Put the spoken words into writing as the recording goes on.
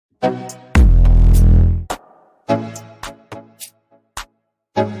What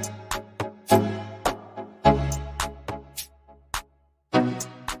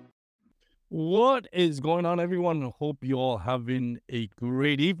is going on, everyone? I hope you all having a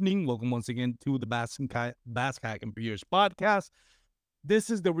great evening. Welcome once again to the Bascac and Beers podcast.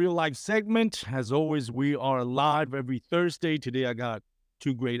 This is the real life segment. As always, we are live every Thursday. Today, I got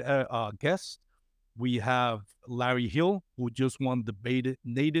two great guests. We have Larry Hill, who just won the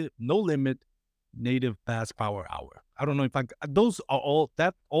native No Limit Native Bass Power Hour. I don't know if those are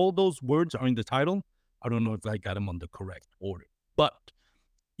all those words are in the title. I don't know if I got them on the correct order, but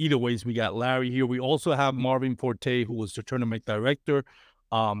either ways, we got Larry here. We also have Marvin Forte, who was the tournament director.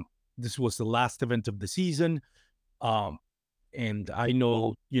 This was the last event of the season. And I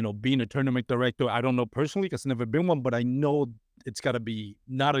know, being a tournament director, I don't know personally because I've never been one, but I know it's got to be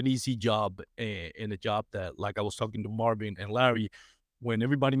not an easy job, and a job that, like I was talking to Marvin and Larry, when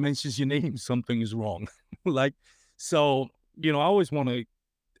everybody mentions your name, something is wrong. So, I always want to,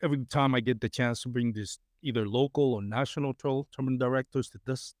 every time I get the chance to bring this either local or national tournament directors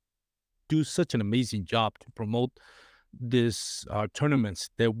that do such an amazing job to promote this tournaments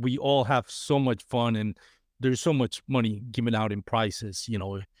that we all have so much fun, and there's so much money given out in prizes.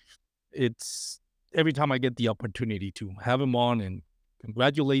 It's every time I get the opportunity to have them on and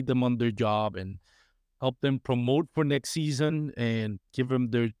congratulate them on their job and help them promote for next season and give them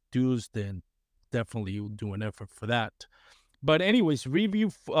their dues, then definitely will do an effort for that. But anyways,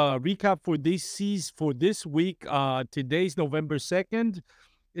 recap for this week. Today's November 2nd.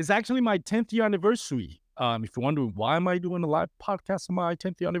 It's actually my 10th year anniversary. If you're wondering why am I doing a live podcast on my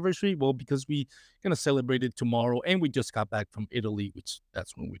 10th year anniversary, well, because we gonna celebrate it tomorrow, and we just got back from Italy, which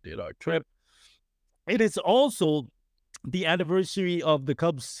that's when we did our trip. It is also the anniversary of the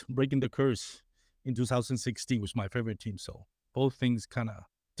Cubs breaking the curse in 2016, which was my favorite team. So both things kind of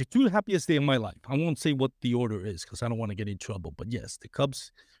the two happiest day of my life. I won't say what the order is because I don't want to get in trouble. But yes, the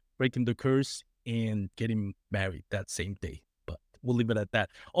Cubs breaking the curse and getting married that same day. But we'll leave it at that.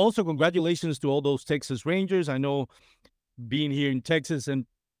 Also, congratulations to all those Texas Rangers. I know being here in Texas and,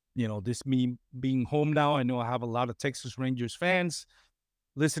 this me being home now, I know I have a lot of Texas Rangers fans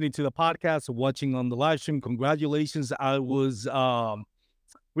listening to the podcast or watching on the live stream. Congratulations. I was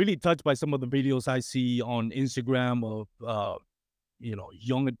really touched by some of the videos I see on Instagram of,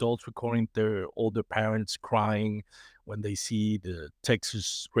 young adults recording their older parents crying when they see the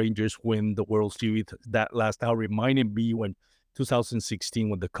Texas Rangers win the World Series. That last hour reminded me when 2016,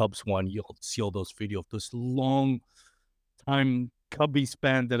 when the Cubs won, you'll see all those videos of this long time Cubbies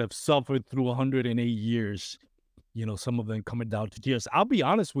fan that have suffered through 108 years. Some of them coming down to tears. I'll be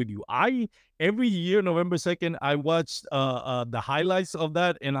honest with you. Every year, November 2nd, I watched the highlights of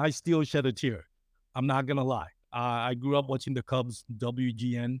that, and I still shed a tear. I'm not going to lie. I grew up watching the Cubs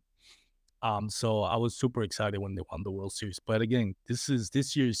WGN. So I was super excited when they won the World Series. But again,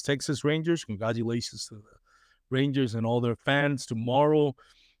 this year's Texas Rangers. Congratulations to the Rangers and all their fans. Tomorrow,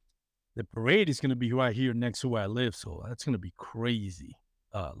 the parade is going to be right here next to where I live. So that's going to be crazy.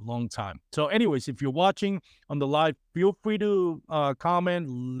 Long time. So anyways, if you're watching on the live, feel free to comment.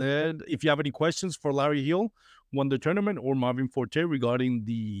 If you have any questions for Larry Hill, won the tournament, or Marvin Forte regarding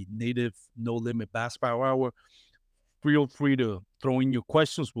the Native No Limit Bass Power Hour, feel free to throw in your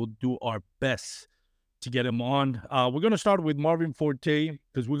questions. We'll do our best to get him on. We're going to start with Marvin Forte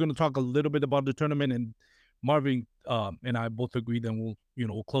because we're going to talk a little bit about the tournament, and Marvin and I both agree that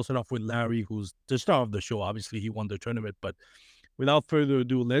we'll close it off with Larry, who's the star of the show. Obviously, he won the tournament, but without further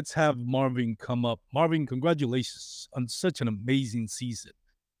ado, let's have Marvin come up. Marvin, congratulations on such an amazing season.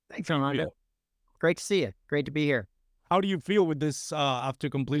 Thanks, Armando. Great to see you. Great to be here. How do you feel with this after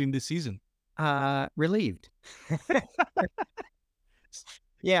completing this season? Relieved.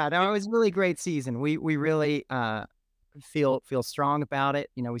 Yeah, no, it was a really great season. We really feel strong about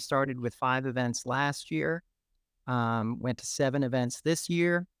it. We started with 5 events last year, went to 7 events this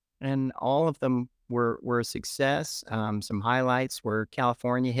year, and all of them were a success. Some highlights were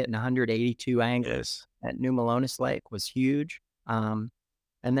California hitting 182 angles at New Melones Lake was huge.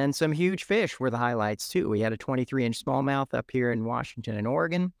 And then some huge fish were the highlights too. We had a 23-inch smallmouth up here in Washington and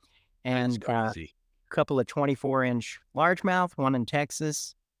Oregon, and a couple of 24-inch largemouth, one in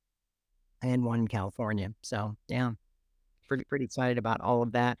Texas and one in California. So yeah, pretty excited about all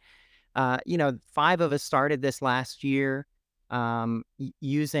of that. 5 of us started this last year.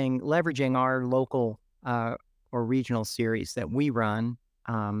 Leveraging our local or regional series that we run.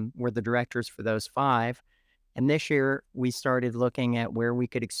 We're the directors for those 5. And this year we started looking at where we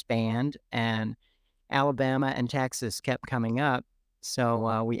could expand, and Alabama and Texas kept coming up.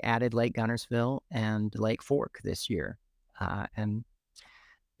 So we added Lake Gunnersville and Lake Fork this year. And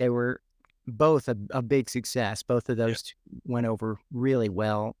They were both a big success. Both of Yeah. those two went over really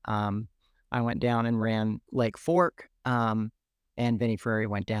well. I went down and ran Lake Fork, and Vinnie Ferrari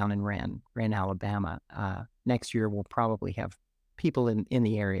went down and ran Alabama. Next year, we'll probably have people in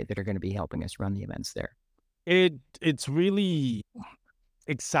the area that are going to be helping us run the events there. It's really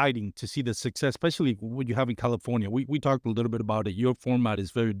exciting to see the success, especially what you have in California. We talked a little bit about it. Your format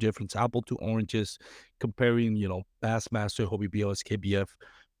is very different. It's apple to oranges, comparing, Bassmaster, Hobie BLS, KBF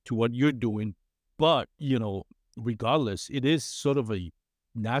to what you're doing. But, regardless, it is sort of a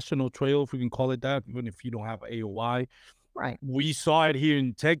national trail, if we can call it that, even if you don't have AOI. Right. We saw it here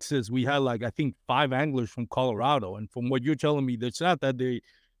in Texas. We had I think 5 anglers from Colorado. And from what you're telling me, it's not that they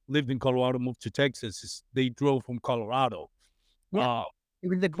lived in Colorado, moved to Texas. They drove from Colorado. Yeah. Uh, It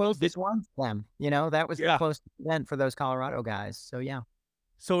was the th- closest one to them. That was the yeah. closest event for those Colorado guys. So yeah.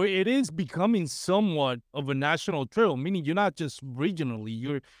 So it is becoming somewhat of a national trail, meaning you're not just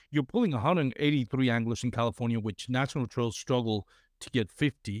regionally. You're pulling 183 anglers in California, which national trails struggle to get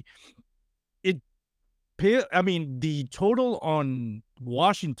 50. The total on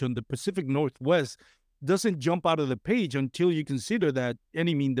Washington, the Pacific Northwest, doesn't jump out of the page until you consider that. And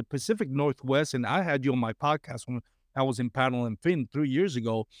I mean, the Pacific Northwest, and I had you on my podcast when I was in Paddle and Fin 3 years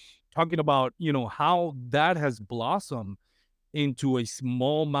ago, talking about, how that has blossomed into a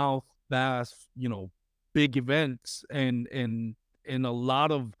smallmouth bass, big events and a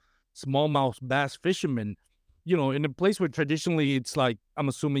lot of smallmouth bass fishermen, in a place where traditionally it's like, I'm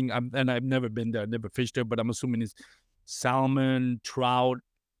assuming, and I've never been there, never fished there, but I'm assuming it's salmon, trout,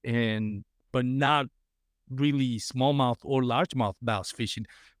 but not really smallmouth or largemouth bass fishing.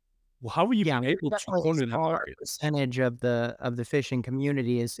 Well, how are you Yeah, been able to definitely a corner that smaller market? percentage of the fishing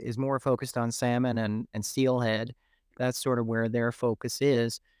community is more focused on salmon and steelhead. That's sort of where their focus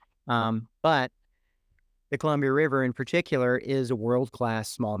is. But the Columbia River in particular is a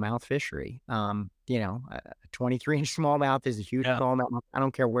world-class smallmouth fishery. 23-inch smallmouth is a huge Yeah. smallmouth. I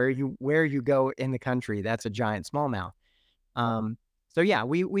don't care where you go in the country, that's a giant smallmouth. So yeah,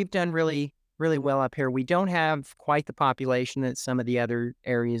 we've done really, really well up here. We don't have quite the population that some of the other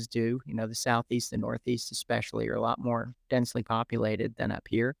areas do. The Southeast and Northeast especially are a lot more densely populated than up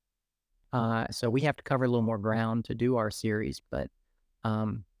here. So we have to cover a little more ground to do our series, but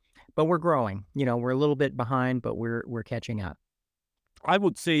we're growing. We're a little bit behind, but we're catching up. I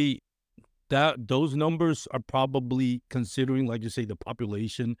would say that those numbers are probably, considering, like you say, the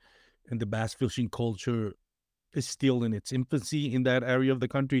population and the bass fishing culture is still in its infancy in that area of the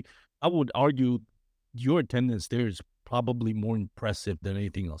country. I would argue your attendance there is probably more impressive than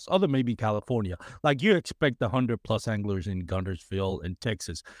anything else, other maybe California. Like, you expect 100+ anglers in Guntersville and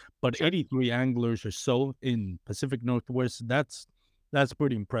Texas, but Sure. 83 anglers or so in Pacific Northwest, that's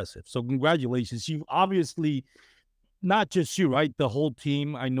pretty impressive. So congratulations. You obviously, not just you, right? The whole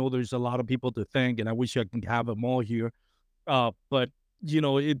team. I know there's a lot of people to thank, and I wish I could have them all here. But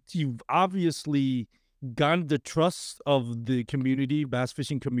you've obviously gotten the trust of the community, bass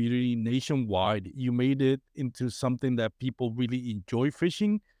fishing community nationwide. You made it into something that people really enjoy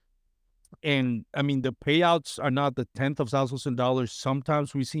fishing. And I mean, the payouts are not the tenth of thousands of dollars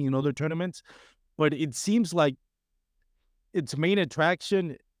sometimes we see in other tournaments, but it seems like its main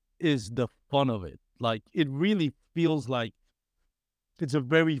attraction is the fun of it. Like, it really feels like it's a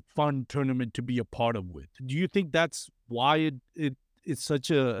very fun tournament to be a part of with. Do you think that's why it's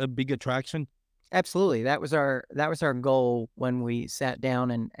such a big attraction? Absolutely. That was our goal when we sat down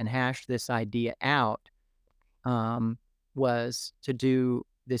and hashed this idea out. Um, was to do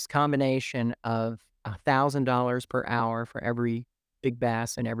this combination of $1,000 per hour for every big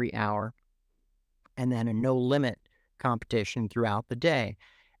bass in every hour, and then a no limit competition throughout the day.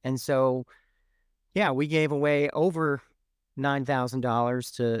 And so, yeah, we gave away over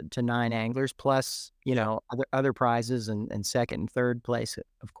 $9,000 to 9 anglers, plus, Yeah. other prizes and second and third place,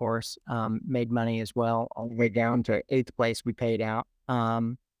 of course, made money as well, all the way down to 8th place we paid out.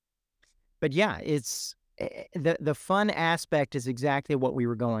 But yeah, it's the fun aspect is exactly what we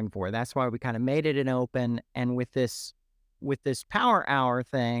were going for. That's why we kinda made it an open, and with this power hour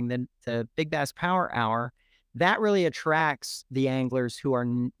thing, the Big Bass Power Hour, that really attracts the anglers who are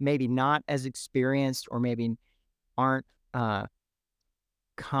maybe not as experienced or maybe aren't uh,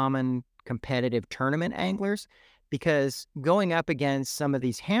 common competitive tournament anglers, because going up against some of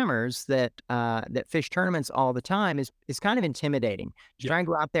these hammers that fish tournaments all the time is kind of intimidating. To Yeah. try and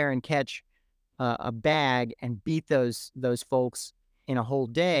go out there and catch a bag and beat those folks in a whole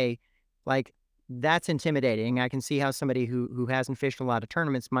day, like, that's intimidating. I can see how somebody who hasn't fished a lot of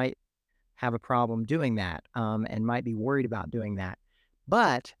tournaments might have a problem doing that, and might be worried about doing that.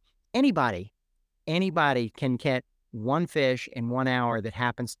 But anybody anybody can one fish in 1 hour that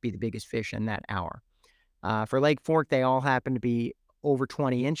happens to be the biggest fish in that hour. For Lake Fork, they all happen to be over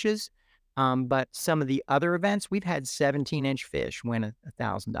 20 inches. But some of the other events, we've had 17-inch fish win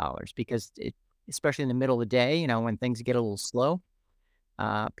 $1,000 because especially in the middle of the day, when things get a little slow,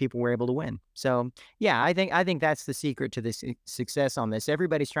 people were able to win. So yeah, I think that's the secret to the success on this.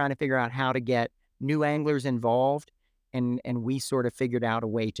 Everybody's trying to figure out how to get new anglers involved, and we sort of figured out a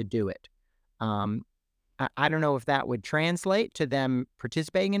way to do it. Um, I don't know if that would translate to them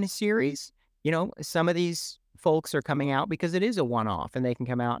participating in a series. Some of these folks are coming out because it is a one-off, and they can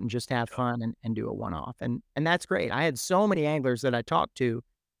come out and just have fun and do a one-off, and that's great. I had so many anglers that I talked to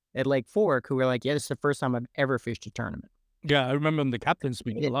at Lake Fork who were like, "Yeah, this is the first time I've ever fished a tournament." Yeah, I remember in the captain's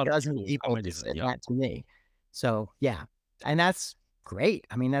meeting, a It lot of doesn't people people commented just that. said Yeah. that to me. So, yeah, and that's great.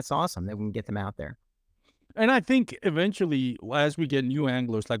 I mean, that's awesome that we can get them out there. And I think eventually, as we get new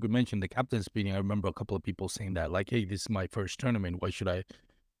anglers, like we mentioned, the captain's meeting, I remember a couple of people saying that, like, "Hey, this is my first tournament. What should I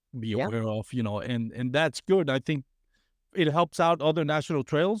be Yeah, aware of?" And that's good. I think it helps out other national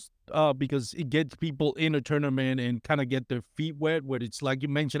trails because it gets people in a tournament and kind of get their feet wet. Where it's like you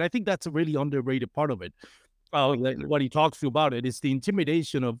mentioned, I think that's a really underrated part of it. Like what he talks to about it is the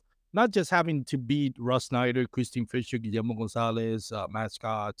intimidation of not just having to beat Russ Snyder, Christine Fisher, Guillermo Gonzalez, Matt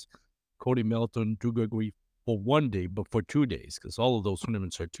Scott, Cody Melton, Drew Gregory for one day, but for 2 days, because all of those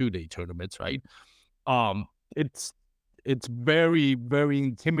tournaments are 2-day tournaments, right? Um, it's it's very, very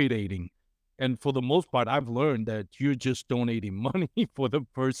intimidating. And for the most part, I've learned that you're just donating money for the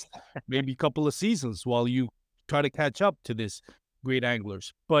first maybe couple of seasons while you try to catch up to this great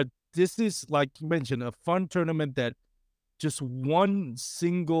anglers. But this is, like you mentioned, a fun tournament that just one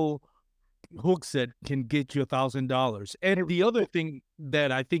single hook set can get you $1,000. And the other thing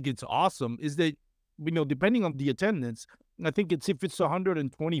that I think it's awesome is that, depending on the attendance, I think if it's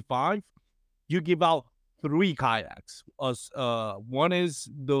 125, you give out 3 kayaks. One is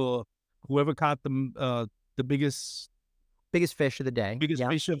whoever caught the biggest fish of the day. biggest Yeah,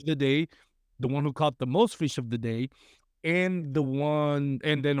 fish of the day, the one who caught the most fish of the day, and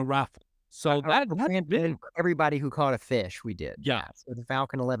then a raffle. So that's big. and everybody who caught a fish, we did. Yeah. Yeah, so the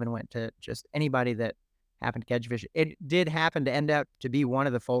Falcon 11 went to just anybody that happened to catch a fish. It did happen to end up to be one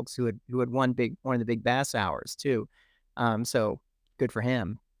of the folks who had won one of the big bass hours too. So good for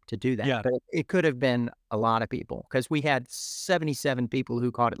him to do that. Yeah. But it could have been a lot of people because we had 77 people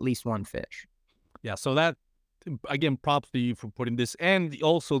who caught at least one fish. Yeah, so that again, props to you for putting this. And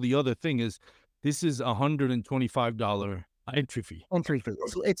also the other thing is, this is $125 entry fee. Entry fee.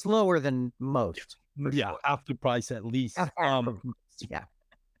 It's lower than most, for Yeah, sure. half the price at least. Half of most, yeah.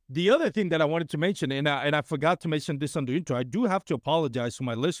 The other thing that I wanted to mention, and I forgot to mention this on the intro, I do have to apologize to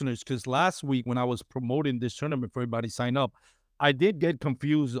my listeners because last week when I was promoting this tournament for everybody to sign up, I did get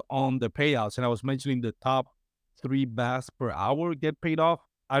confused on the payouts, and I was mentioning the top 3 bass per hour get paid off.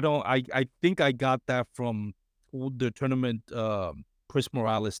 I think I got that from the tournament Chris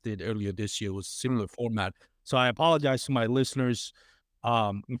Morales did earlier this year. It was a similar format. So I apologize to my listeners.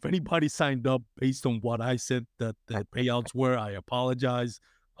 If anybody signed up based on what I said that the payouts were, I apologize.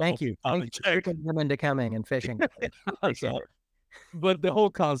 Thank you. Thank you for Check. tricking them into coming and fishing. Appreciate So, it. but the whole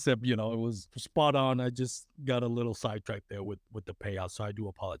concept, it was spot on. I just got a little sidetracked there with the payout. So I do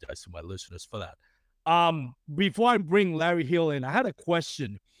apologize to my listeners for that. Before I bring Larry Hill in, I had a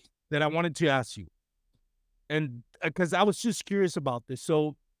question that I wanted to ask you. And because I was just curious about this.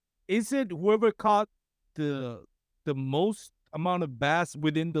 So is it whoever caught the most amount of bass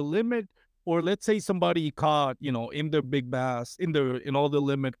within the limit? Or let's say somebody caught, in their big bass, in all the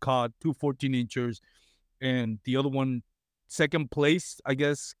limit caught 2 14-inchers, and the other one, second place, I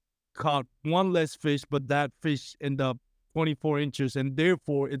guess, caught one less fish, but that fish ended up 24 inches, and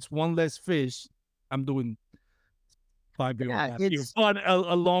therefore it's one less fish. I'm doing 5-year-old Yeah, math here, but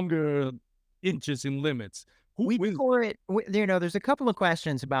a longer inches in limits. Who we wins? score it. There's a couple of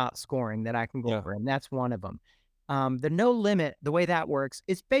questions about scoring that I can go Yeah. over, and that's one of them. The no limit, the way that works,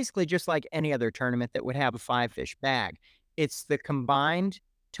 it's basically just like any other tournament that would have a 5-fish bag. It's the combined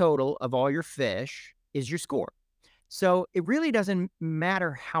total of all your fish is your score. So it really doesn't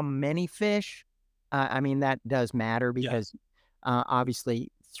matter how many fish. I mean, that does matter Yeah. because obviously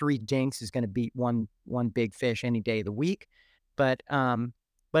 3 dinks is going to beat one big fish any day of the week. But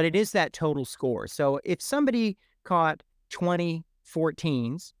it is that total score. So if somebody caught 20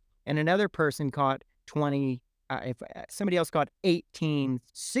 14s and another person caught 20, if somebody else caught 18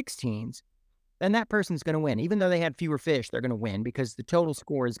 16s, then that person's going to win. Even though they had fewer fish, they're going to win because the total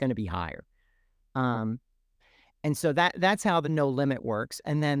score is going to be higher. And so that's how the no limit works.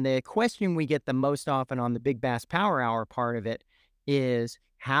 And then the question we get the most often on the Big Bass Power Hour part of it is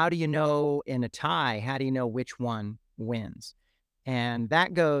how do you know in a tie, how do you know which one wins? And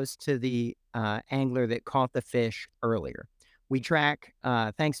that goes to the angler that caught the fish earlier. We track,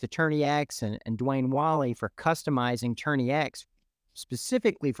 thanks to Tourney X and Dwayne Wally for customizing Tourney X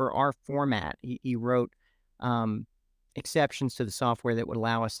specifically for our format. He wrote exceptions to the software that would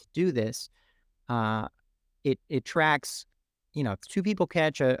allow us to do this. Uh, it tracks, if two people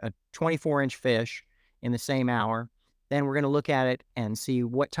catch a 24-inch fish in the same hour, then we're going to look at it and see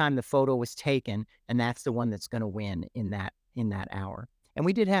what time the photo was taken, and that's the one that's going to win in that hour. And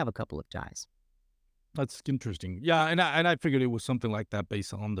we did have a couple of ties. That's interesting. Yeah, and I figured it was something like that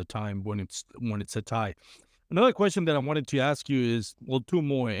based on the time when it's a tie. Another question that I wanted to ask you is, well, two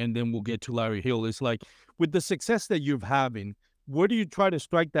more, and then we'll get to Larry Hill. Is like, with the success that you're having, where do you try to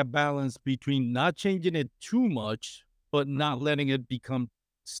strike that balance between not changing it too much, but not letting it become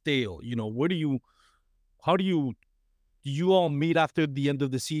stale? How do you all meet after the end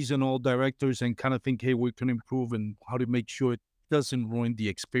of the season, all directors, and kind of think, hey, we can improve, and how to make sure it doesn't ruin the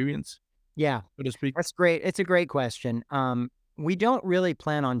experience, Yeah, so to speak? that's great. It's a great question. We don't really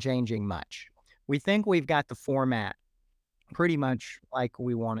plan on changing much. We think we've got the format pretty much like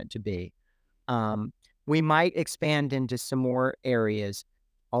we want it to be. Um, we might expand into some more areas,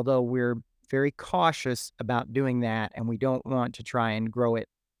 although we're very cautious about doing that, and we don't want to try and grow it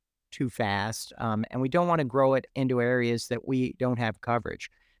too fast. And we don't want to grow it into areas that we don't have coverage,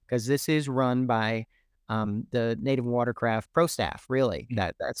 because this is run by the Native Watercraft Pro staff. Really,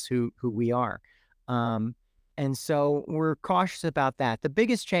 that's who we are. Um, and so we're cautious about that. The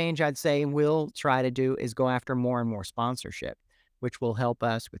biggest change I'd say we'll try to do is go after more and more sponsorship, which will help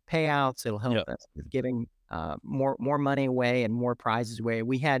us with payouts. It'll help Yeah. us with giving more money away and more prizes away.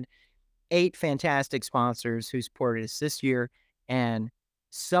 We had 8 fantastic sponsors who supported us this year and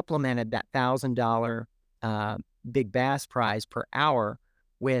supplemented that $1,000 uh, big bass prize per hour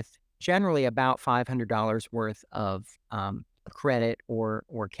with generally about $500 worth of credit or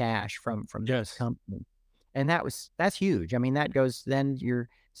cash from the Yes. company. And that's huge. I mean, that goes, then you're,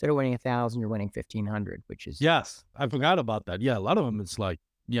 instead of winning 1,000, you're winning 1,500, which is, Yes, I forgot about that. Yeah, a lot of them, it's like,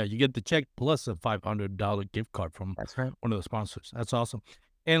 yeah, you get the check plus a $500 gift card from that's right. one of the sponsors. That's awesome.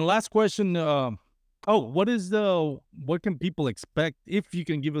 And last question, what can people expect, if you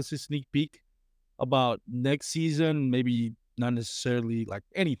can give us a sneak peek about next season? Maybe not necessarily like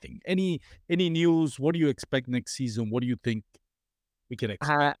anything, any news. What do you expect next season? What do you think we can Uh,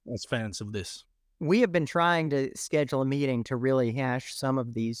 expect as fans of this? we have been trying to schedule a meeting to really hash some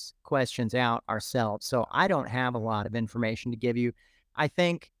of these questions out ourselves. So I don't have a lot of information to give you. I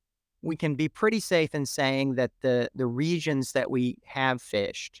think we can be pretty safe in saying that the regions that we have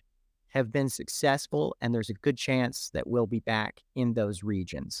fished have been successful, and there's a good chance that we'll be back in those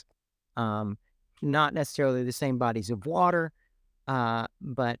regions. Um, Not necessarily the same bodies of water,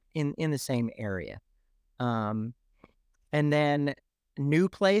 but in the same area. Um, and then new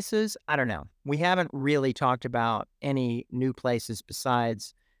places, I don't know. We haven't really talked about any new places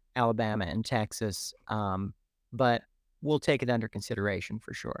besides Alabama and Texas, but we'll take it under consideration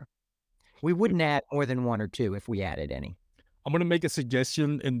for sure. We wouldn't add more than 1 or 2 if we added any. I'm gonna make a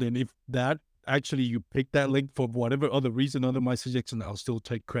suggestion, and then if that actually you pick that link for whatever other reason under my suggestion, I'll still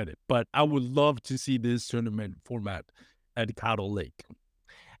take credit. But I would love to see this tournament format at Caddo Lake.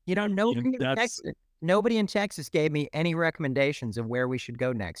 You know, You know, that's nobody in Texas gave me any recommendations of where we should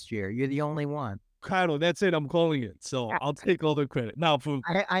go next year. You're the only one. Caddo. That's it. I'm calling it. So I'll take all the credit. Now, for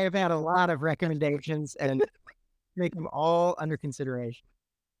I have had a lot of recommendations and make them all under consideration.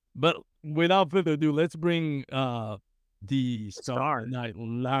 but without further ado, let's bring the star of Star. the night,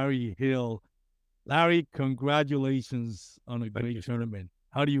 Larry Hill. Larry, congratulations on a Thank great you. tournament.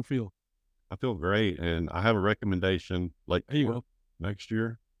 How do you feel? I feel great, and I have a recommendation. Lake There you Fork go. next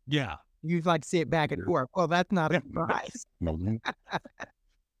year. Yeah. You'd like to see it back at work. Well, that's not a surprise.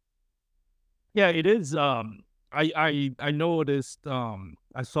 Yeah, it is. I noticed.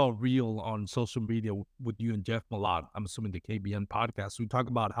 I saw a reel on social media with you and Jeff Malott. I'm assuming the KBN podcast. We talk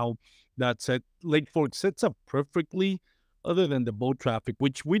about how that set Lake Fork sets up perfectly, other than the boat traffic,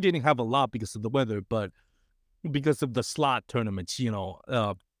 which we didn't have a lot because of the weather, but because of the slot tournaments.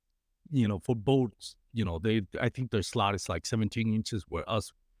 For boats, I think their slot is like 17 inches, where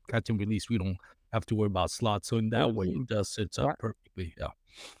us catch and release, we don't have to worry about slots. So in that way, it does sets up Yeah. perfectly. Yeah.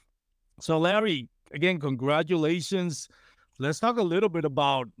 So, Larry, again, congratulations. Let's talk a little bit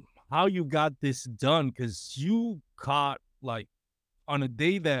about how you got this done, because you caught, like, on a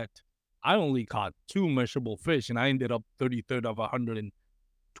day that I only caught 2 measurable fish, and I ended up 33rd of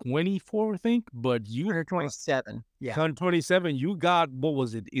 124, I think. But you 127. Yeah. 127, you got, what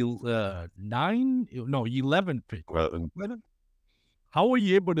was it, 9? No, 11 fish. Well, and 11? how were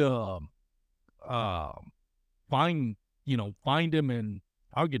you able to uh, find find them and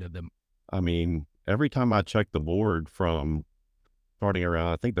target them? I mean, every time I checked the board from starting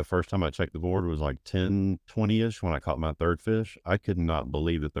around, I think the first time I checked the board was like 10:20ish when I caught my third fish. I could not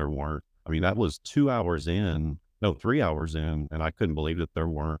believe that there weren't. I mean, that was 2 hours in, no, 3 hours in, and I couldn't believe that there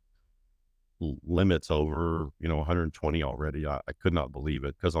weren't limits over, 120 already. I could not believe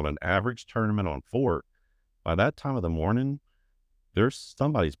it because on an average tournament on Fort, by that time of the morning, there's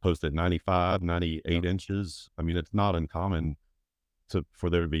somebody's posted 95, 98 inches. I mean, it's not uncommon for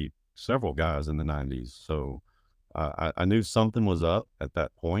there to be several guys in the 90s. So I knew something was up at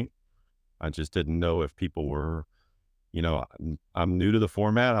that point. I just didn't know if people were, I'm new to the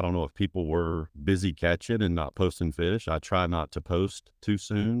format. I don't know if people were busy catching and not posting fish. I try not to post too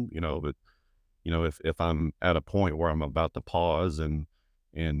soon, but if I'm at a point where I'm about to pause and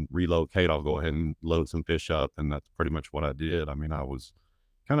relocate, I'll go ahead and load some fish up. And that's pretty much what I did. I mean, I was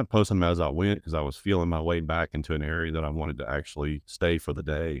kind of posting them as I went because I was feeling my way back into an area that I wanted to actually stay for the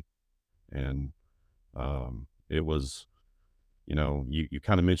day. And it was, you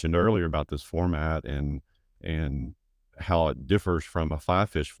kind of mentioned earlier about this format and how it differs from a five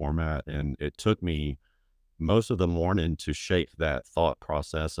fish format. And it took me most of the morning to shape that thought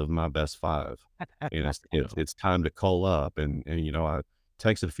process of my best five. And it's time to call up. And I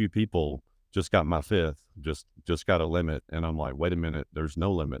texted a few people, just got my fifth, just got a limit. And I'm like, wait a minute, there's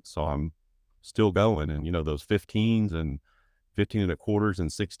no limit. So I'm still going. And, those 15s and 15 and a quarters and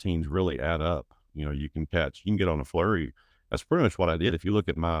 16s really add up. You can get on a flurry. That's pretty much what I did. If you look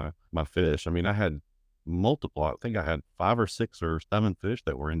at my fish, I mean, I had multiple, I think I had 5 or 6 or 7 fish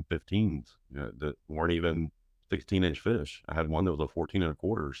that were in 15s, that weren't even 16-inch fish. I had one that was a 14 and a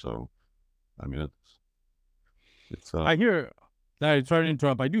quarter. So, I mean, it's I hear. Sorry to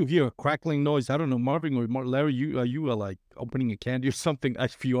interrupt. I do hear a crackling noise. I don't know, Marvin or Larry. You are like opening a candy or something.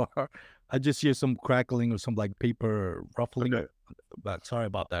 If you are, I just hear some crackling or some like paper ruffling. Okay. But sorry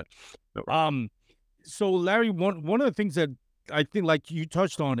about that. No. So Larry, one of the things that I think, like you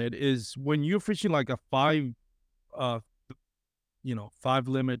touched on it, is when you're fishing like a uh, 5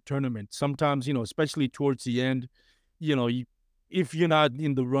 limit tournament. Sometimes, especially towards the end, if you're not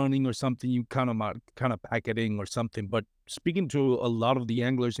in the running or something, you kind of packeting or something. But speaking to a lot of the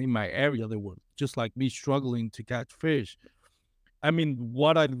anglers in my area, they were just like me, struggling to catch fish. I mean,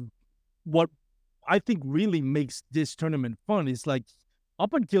 what I think really makes this tournament fun is like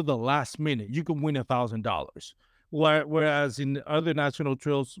up until the last minute, you can win $1,000. Whereas in other national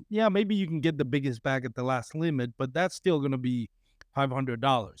trails, yeah, maybe you can get the biggest bag at the last limit, but that's still going to be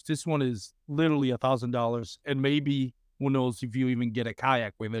 $500. This one is literally $1,000, and maybe who knows if you even get a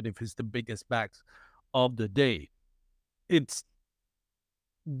kayak with it if it's the biggest bags of the day. It's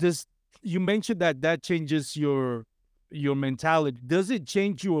this. You mentioned that changes your mentality. Does it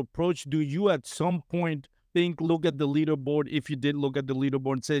change your approach? Do you at some point look at the leaderboard, if you did look at the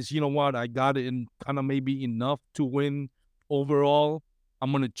leaderboard, and says, you know what, I got it in kind of maybe enough to win overall,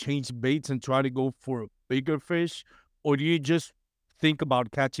 I'm going to change baits and try to go for a bigger fish? Or do you just think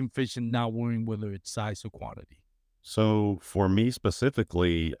about catching fish and not worrying whether it's size or quantity? So for me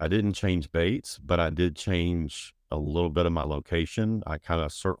specifically, I didn't change baits, but I did change a little bit of my location. I kind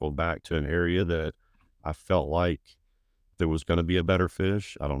of circled back to an area that I felt like there was going to be a better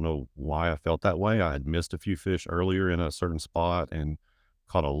fish. I don't know why I felt that way. I had missed a few fish earlier in a certain spot and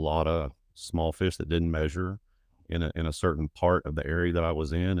caught a lot of small fish that didn't measure in a certain part of the area that I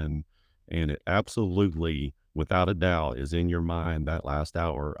was in. And it absolutely, without a doubt, is in your mind that last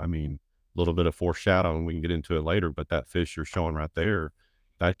hour. I mean, a little bit of foreshadowing, we can get into it later, but that fish you're showing right there,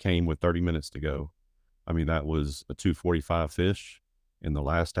 that came with 30 minutes to go. I mean, that was a 245 fish in the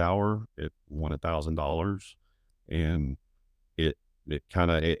last hour. It won $1,000. And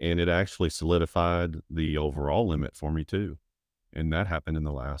it actually solidified the overall limit for me too. And that happened in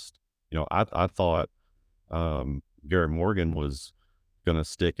the last, I thought, Garrett Morgan was going to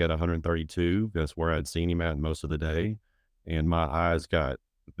stick at 132. That's where I'd seen him at most of the day. And my eyes got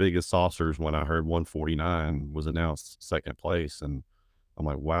the biggest saucers when I heard 149 was announced second place. And I'm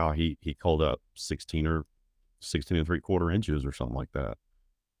like, wow, he called up 16 and 3/4 inches or something like that.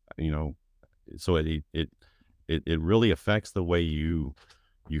 So it really affects the way you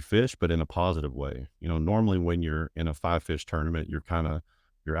fish, but in a positive way. Normally when you're in a 5 fish tournament, you're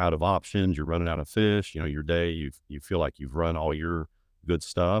out of options, you're running out of fish, your day, you feel like you've run all your good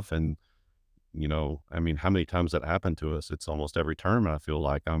stuff. And, I mean, how many times that happened to us? It's almost every tournament. I feel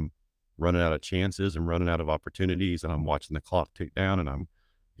like I'm running out of chances and running out of opportunities, and I'm watching the clock tick down, and I'm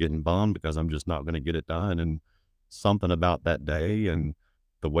getting bummed because I'm just not going to get it done. And something about that day and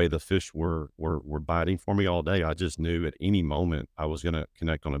the way the fish were biting for me all day, I just knew at any moment I was going to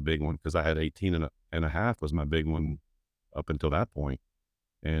connect on a big one, because I had 18 and a half was my big one up until that point.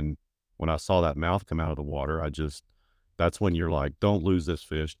 And when I saw that mouth come out of the water, that's when you're like, don't lose this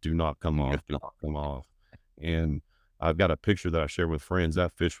fish. Do not come off. Do not come off. And I've got a picture that I share with friends.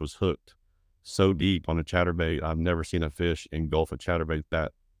 That fish was hooked so deep on a chatterbait. I've never seen a fish engulf a chatterbait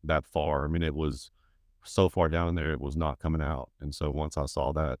that far. I mean, it was so far down there, it was not coming out. And so once I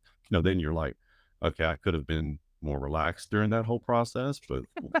saw that, then you're like, okay, I could have been more relaxed during that whole process, but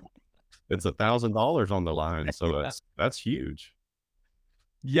it's $1,000 on the line. So that's huge.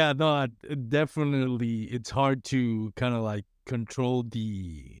 Yeah, no, definitely. It's hard to kind of like control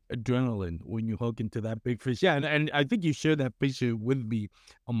the adrenaline when you hook into that big fish. Yeah, and I think you shared that picture with me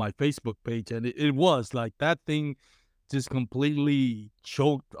on my Facebook page, and it was like that thing just completely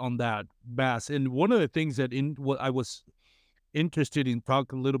choked on that bass. And one of the things that what I was interested in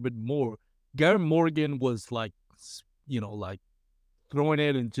talking a little bit more, Gary Morgan was like, like throwing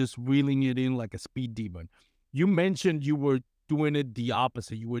it and just reeling it in like a speed demon. You mentioned you were doing it the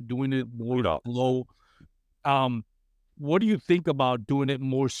opposite. You were doing it more slow. What do you think about doing it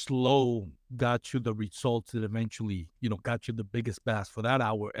more slow got you the results that eventually, got you the biggest bass for that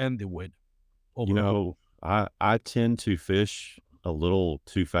hour and the win overall? I tend to fish a little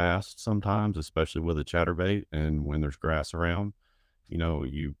too fast sometimes, especially with a chatterbait and when there's grass around.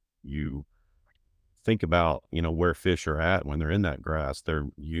 You think about, where fish are at when they're in that grass. They're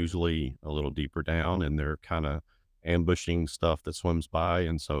usually a little deeper down and they're kind of ambushing stuff that swims by.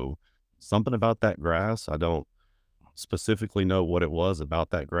 And so something about that grass, I don't specifically know what it was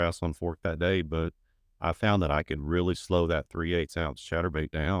about that grass on Fork that day, but I found that I could really slow that 3/8 ounce chatterbait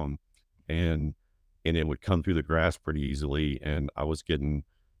down, and it would come through the grass pretty easily. And I was getting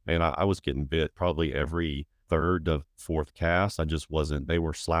bit probably every third to fourth cast. They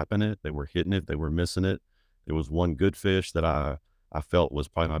were slapping it, they were hitting it, they were missing it. There was one good fish that I felt was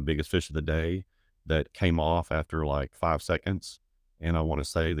probably my biggest fish of the day that came off after like 5 seconds. And I want to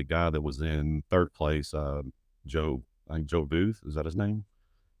say the guy that was in third place, Joe Booth, is that his name?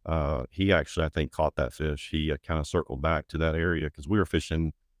 He actually, I think, caught that fish. He kind of circled back to that area because we were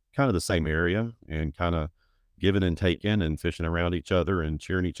fishing kind of the same area and kind of giving and taking and fishing around each other and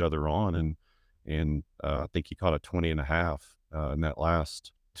cheering each other on. And I think he caught a 20 and a half in that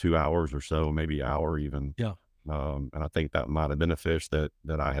last 2 hours or so, maybe hour even. Yeah. And I think that might have been a fish that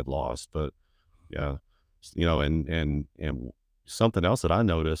I had lost, but yeah, and something else that I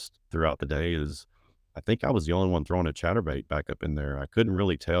noticed throughout the day is I think I was the only one throwing a chatterbait back up in there. I couldn't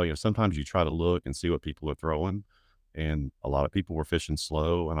really tell. Sometimes you try to look and see what people are throwing, and a lot of people were fishing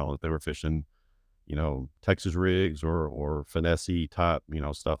slow. I don't know if they were fishing, Texas rigs or finesse type,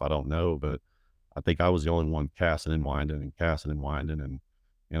 stuff. I don't know, but I think I was the only one casting and winding and casting and winding.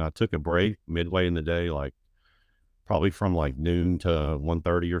 And I took a break midway in the day, like probably from like noon to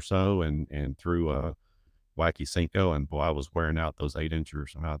 1:30 or so, and threw a wacky Cinco, and boy, I was wearing out those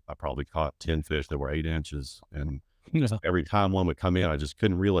 8-inchers. And I probably caught 10 fish that were 8 inches. And every time one would come in, I just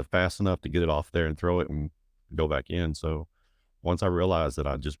couldn't reel it fast enough to get it off there and throw it and go back in. So once I realized that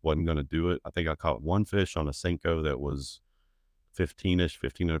I just wasn't going to do it, I think I caught one fish on a Cinco that was 15-ish,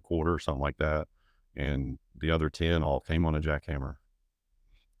 15 and a quarter, something like that. And the other 10 all came on a jackhammer.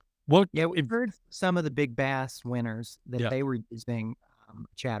 Well, yeah, we've heard some of the big bass winners that they were using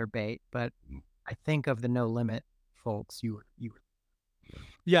chatterbait, but I think of the No Limit folks, you were.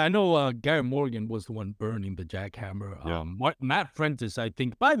 Yeah, I know Gary Morgan was the one burning the jackhammer. Yeah. Matt Prentice, I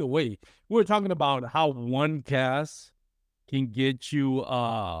think. By the way, we were talking about how one cast can get you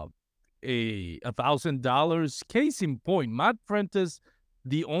 $1,000. Case in point, Matt Prentice,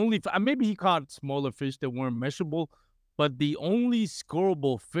 the only maybe he caught smaller fish that weren't measurable, but the only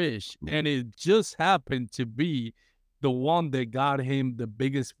scoreable fish, and it just happened to be the one that got him the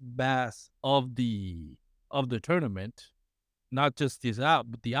biggest bass of the tournament. Not just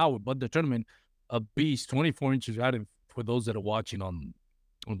the hour, but the tournament. A beast, 24 inches out of, for those that are watching on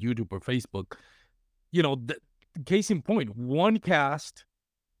YouTube or Facebook. The case in point, one cast,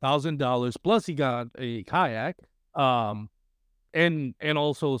 $1,000 plus he got a kayak, and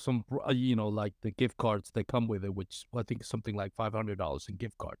also some, like the gift cards that come with it, which I think is something like $500 in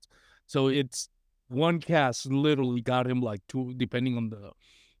gift cards. So it's one cast literally got him like two, depending on the,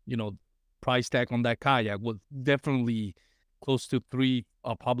 price tag on that kayak was definitely close to three,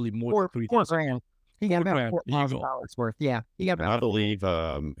 probably more than $4,000. He got about $4,000 worth. Yeah, he got about. I believe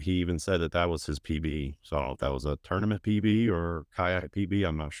he even said that was his PB. So I don't know if that was a tournament PB or kayak PB.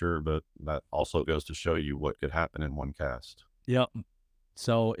 I'm not sure, but that also goes to show you what could happen in one cast. Yeah.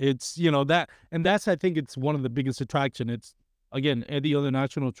 So it's, that, and that's, I think it's one of the biggest attraction. It's Again, any other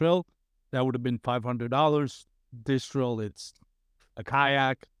national trail, that would have been $500. This trail, it's a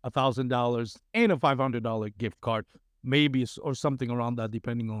kayak, $1,000, and a $500 gift card, maybe, or something around that,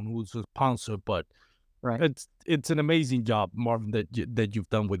 depending on who's the sponsor. But Right. it's an amazing job, Marvin, that you've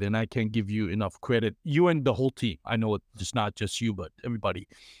done with it. And I can't give you enough credit. You and the whole team. I know it's not just you, but everybody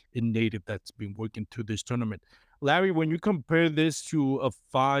in Native that's been working to this tournament. Larry, when you compare this to a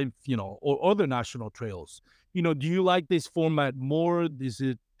 5, or other national trails, do you like this format more? Is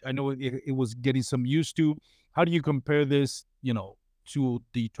it? I know it was getting some used to. How do you compare this, to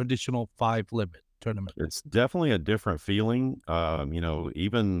the traditional 5 limit tournament? It's definitely a different feeling.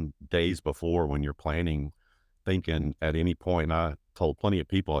 Even days before when you're planning, thinking at any point, I told plenty of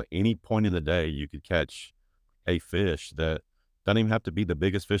people at any point in the day, you could catch a fish that doesn't even have to be the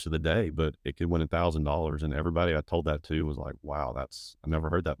biggest fish of the day, but it could win $1,000. And everybody I told that to was like, wow, I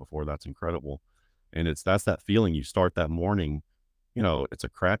never heard that before. That's incredible. And that's that feeling you start that morning, it's a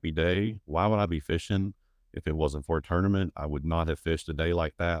crappy day. Why would I be fishing? If it wasn't for a tournament, I would not have fished a day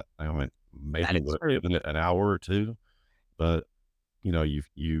like that. I mean, That maybe is would have true. given it an hour or two, but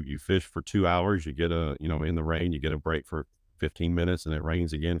you fish for 2 hours, you get in the rain, you get a break for 15 minutes and it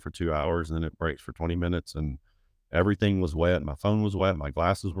rains again for 2 hours and then it breaks for 20 minutes and everything was wet. My phone was wet. My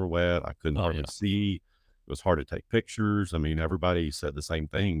glasses were wet. I couldn't Oh hardly yeah. see. It was hard to take pictures. I mean, everybody said the same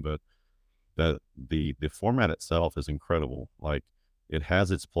thing, but the format itself is incredible. Like it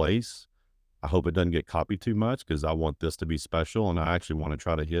has its place. I hope it doesn't get copied too much because I want this to be special. And I actually want to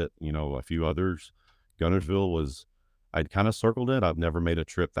try to hit, a few others. Gunnersville I'd kind of circled it. I've never made a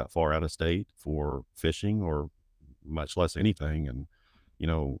trip that far out of state for fishing or much less anything. And, you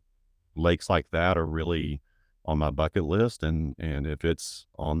know, lakes like that are really on my bucket list. And if it's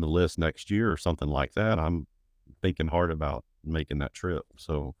on the list next year or something like that, I'm thinking hard about making that trip.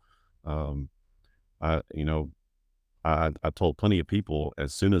 So, um, I, you know, I told plenty of people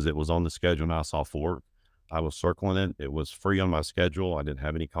as soon as it was on the schedule and I saw Fork, I was circling it. It was free on my schedule. I didn't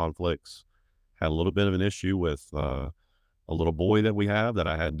have any conflicts. Had a little bit of an issue with a little boy that we have that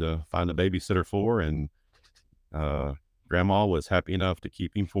I had to find a babysitter for, and uh, grandma was happy enough to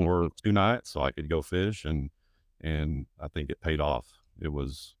keep him for 2 nights so I could go fish, and I think it paid off. It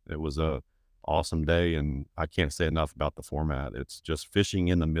was a awesome day, and I can't say enough about the format. It's just fishing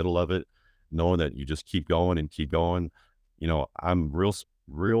in the middle of it, knowing that you just keep going and keep going. I'm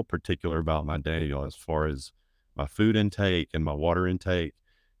real particular about my day, as far as my food intake and my water intake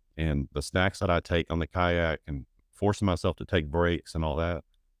and the snacks that I take on the kayak and forcing myself to take breaks and all that.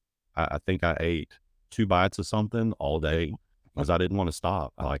 I think I ate 2 bites of something all day because I didn't want to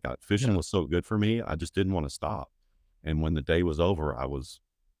stop. Fishing Yeah. was so good for me. I just didn't want to stop. And when the day was over,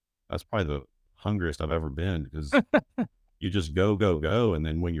 that's probably the hungriest I've ever been, because you just go, go, go. And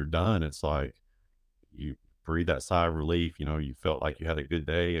then when you're done, it's like you breathe that sigh of relief. You felt like you had a good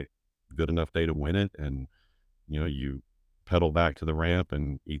day, a good enough day to win it. And, you pedal back to the ramp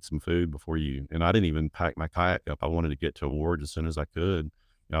and eat some food and I didn't even pack my kayak up. I wanted to get to awards as soon as I could.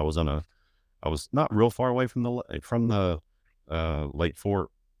 I was not real far away from the Lake Fort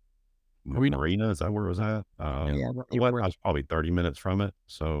Arena. Marina. Is that where it was at? Yeah. Yeah, I was probably 30 minutes from it.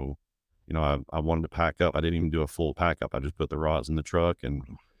 So, I wanted to pack up. I didn't even do a full pack up. I just put the rods in the truck and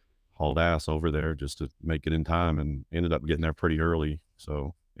hauled ass over there just to make it in time, and ended up getting there pretty early.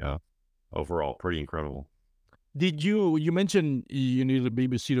 So yeah, overall pretty incredible. You mentioned you needed a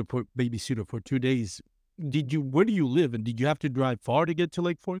babysitter for 2 days. Where do you live? And did you have to drive far to get to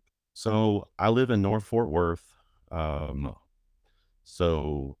Lake Fork? So I live in North Fort Worth. Um, No.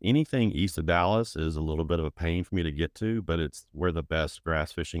 so anything east of Dallas is a little bit of a pain for me to get to, but it's where the best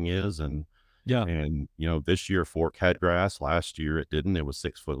grass fishing is. Yeah. And this year Fork had grass. Last year it didn't. It was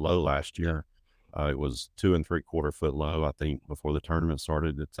 6 foot low last year. It was 2 3/4 foot low, I think, before the tournament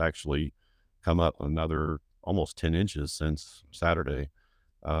started. It's actually come up another almost 10 inches since Saturday,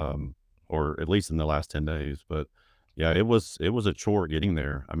 um, or at least in the last 10 days. But yeah, it was a chore getting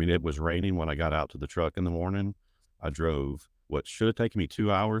there. I mean, it was raining when I got out to the truck in the morning. I drove what should have taken me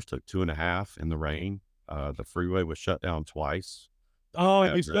 2 hours, took 2.5 in the rain. The freeway was shut down twice. Oh,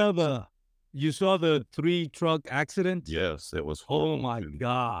 Bad wrecks. you saw the 3 truck accident? Yes, it was Oh horrible. my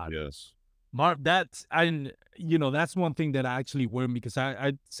God. Yes. Mark, that's one thing that I actually worried me, because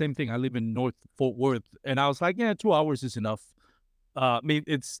I same thing. I live in North Fort Worth, and I was like, yeah, 2 hours is enough. I mean,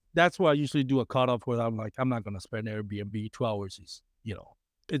 that's why I usually do a cutoff where I'm like, I'm not gonna spend Airbnb. 2 hours is,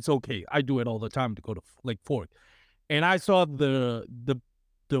 it's okay. I do it all the time to go to Lake Fork, and I saw the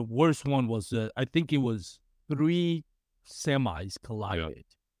worst one was, I think it was 3 semis Yeah. collided,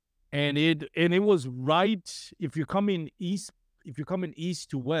 and it was right, if you're coming east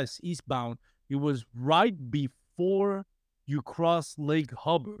to west, eastbound, it was right before you cross Lake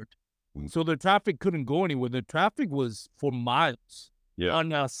Hubbard. Mm. So the traffic couldn't go anywhere. The traffic was for miles. Yeah.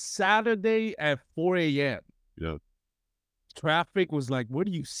 On a Saturday at 4 a.m., Yeah. traffic was like, what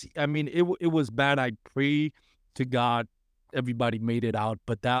do you see? I mean, it was bad. I pray to God everybody made it out,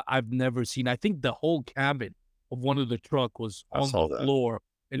 but that I've never seen. I think the whole cabin of one of the truck was I on saw the that. floor,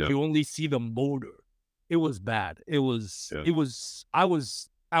 and Yeah. you only see the motor. It was bad. Yeah. I was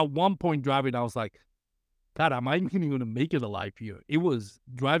at one point driving, I was like, God, am I even going to make it alive here?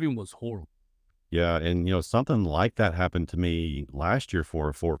 Driving was horrible. Yeah. And, something like that happened to me last year for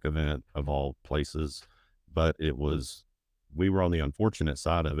a fork event of all places, but we were on the unfortunate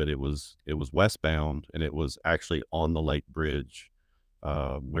side of it. It was westbound, and it was actually on the lake bridge,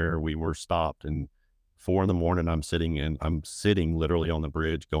 where we were stopped. And 4 a.m, I'm sitting literally on the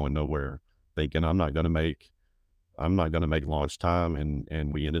bridge going nowhere, thinking I'm not going to make launch time.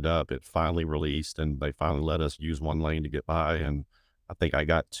 And we ended up, it finally released, and they finally let us use one lane to get by. And I think I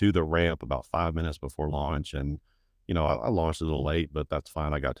got to the ramp about 5 minutes before launch. And, I launched a little late, but that's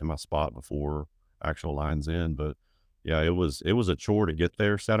fine. I got to my spot before actual lines in. But yeah, it was a chore to get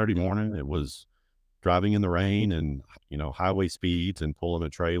there Saturday morning. It was driving in the rain and, highway speeds and pulling a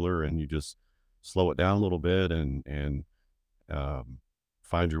trailer, and you just slow it down a little bit and, um,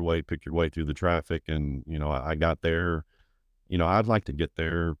 pick your way through the traffic. And, I got there, I'd like to get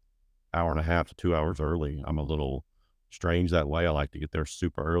there hour and a half to 2 hours early. I'm a little strange that way. I like to get there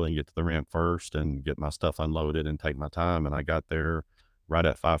super early and get to the ramp first and get my stuff unloaded and take my time. And I got there right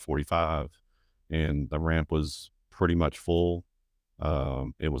at 5:45, and the ramp was pretty much full.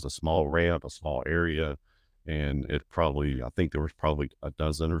 It was a small ramp, a small area, and I think there was probably a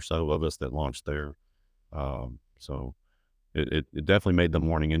dozen or so of us that launched there. So it definitely made the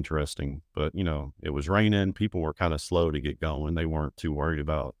morning interesting, but it was raining. People were kind of slow to get going. They weren't too worried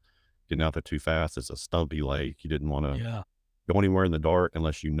about getting out there too fast. It's a stumpy lake. You didn't want to Yeah. go anywhere in the dark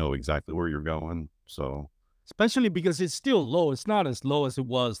unless you know exactly where you're going. So Especially because it's still low. It's not as low as it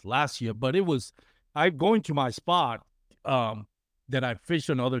was last year, but I going to my spot, that I fished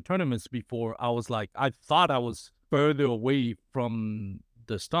in other tournaments before. I thought I was further away from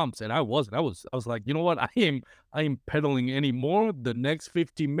the stumps, and I wasn't. I was like, you know what? I am pedaling anymore. The next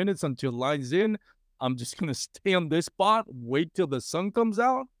 15 minutes until lines in, I'm just going to stay on this spot, wait till the sun comes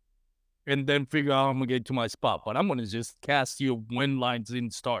out, and then figure out how I'm going to get to my spot. But I'm going to just cast here when lines in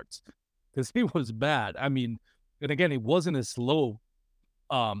starts, because it was bad. I mean, and again, it wasn't as low.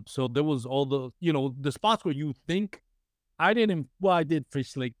 So there was all the spots where you think I did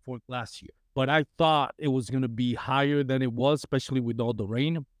Fish Lake Fork last year, but I thought it was going to be higher than it was, especially with all the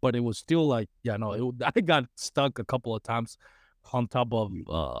rain, but it was still like, yeah, no, I got stuck a couple of times on top of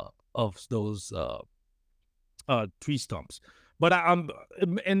those, tree stumps. But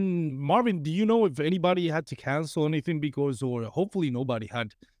and Marvin, do you know if anybody had to cancel anything or hopefully nobody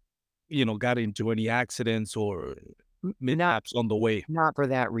had, got into any accidents or mishaps on the way? Not for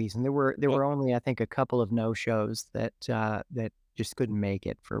that reason. There were only, I think, a couple of no-shows that just couldn't make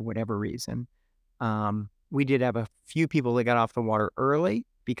it for whatever reason. We did have a few people that got off the water early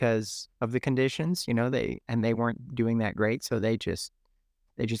because of the conditions. They weren't doing that great, so they just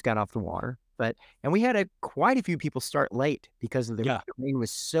got off the water. And we had quite a few people start late because of the rain was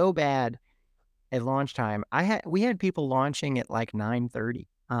so bad at launch time. We had people launching at like 9:30.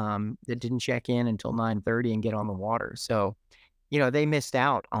 That didn't check in until 9:30 and get on the water. So, they missed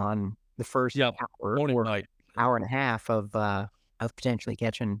out on the first hour or Night. hour and a half of potentially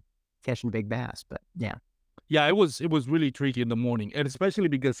catching big bass. But yeah. Yeah, it was really tricky in the morning, and especially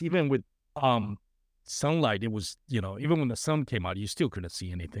because even with sunlight, it was even when the sun came out, you still couldn't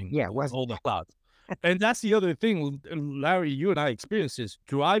see anything. Yeah, it wasn't. All the clouds. And that's the other thing, Larry. You and I experienced this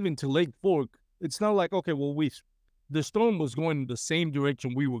driving to Lake Fork. It's not like, okay, well, the storm was going the same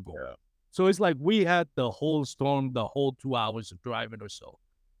direction we were going. Yeah. So it's like we had the whole storm, the whole 2 hours of driving or so.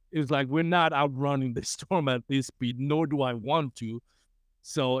 It's like we're not outrunning the storm at this speed, nor do I want to.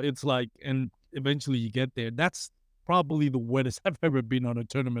 So it's like, and eventually you get there. That's probably the wettest I've ever been on a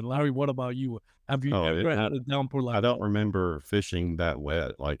tournament. Larry, what about you? Have you ever had a downpour like I that? don't remember fishing that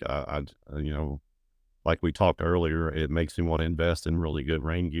wet. Like like we talked earlier, it makes me want to invest in really good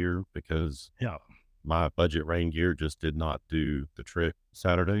rain gear because Yeah. my budget rain gear just did not do the trick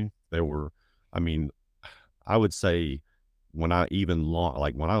Saturday. I would say when I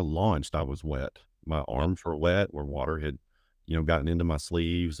launched, I was wet. My arms were wet where water had, gotten into my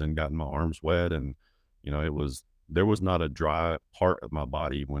sleeves and gotten my arms wet. And, there was not a dry part of my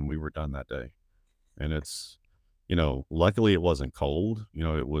body when we were done that day. And it's, luckily it wasn't cold,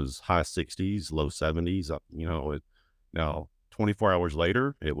 it was high 60s, low 70s, now 24 hours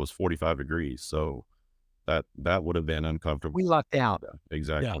later, it was 45 degrees. So, that would have been uncomfortable. We lucked out. Yeah.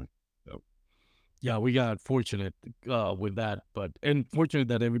 Exactly. So, Yeah, we got fortunate with that, and fortunate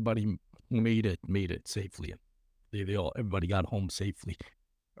that everybody made it safely. Everybody got home safely.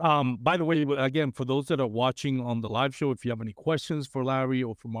 By the way, again, for those that are watching on the live show, if you have any questions for Larry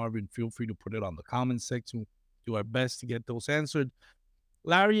or for Marvin, feel free to put it on the comment section. Do our best to get those answered.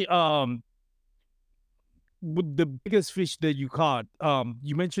 Larry, with the biggest fish that you caught,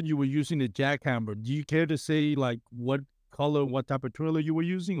 you mentioned you were using a jackhammer. Do you care to say like what color, what type of trailer you were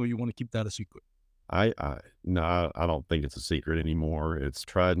using, or you want to keep that a secret? I no, I don't think it's a secret anymore. It's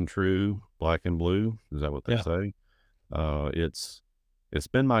tried and true, black and blue. Is that what they Yeah. say? It's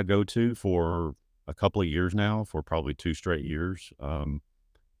been my go-to for a couple of years now, for probably 2 straight years.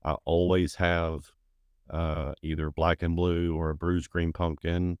 I always have either black and blue or a bruised green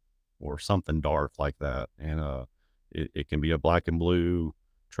pumpkin or something dark like that. And it can be a black and blue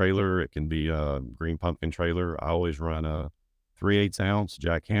trailer. It can be a green pumpkin trailer. I always run a 3/8 ounce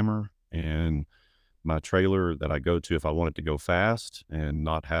jackhammer, and my trailer that I go to, if I want it to go fast and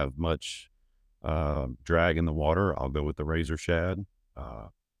not have much drag in the water, I'll go with the razor shad.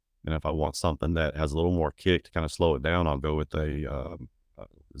 And if I want something that has a little more kick to kind of slow it down, I'll go with a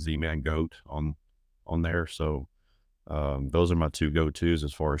Z-Man goat on there. So those are my 2 go-tos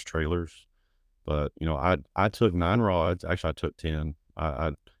as far as trailers. But I took 9 rods. Actually, I took 10.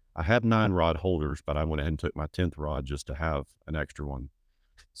 I have 9 rod holders, but I went ahead and took my 10th rod just to have an extra one.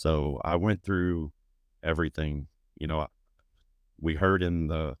 So I went through everything. We heard in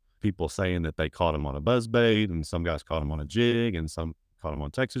the people saying that they caught him on a buzzbait, and some guys caught him on a jig, and some caught him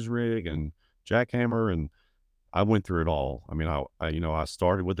on Texas rig and jackhammer, and I went through it all. I mean, I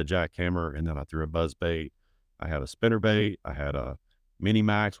started with the jackhammer, and then I threw a buzzbait. I had a spinnerbait. I had a mini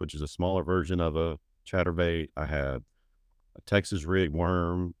max, which is a smaller version of a chatterbait. I had a Texas rig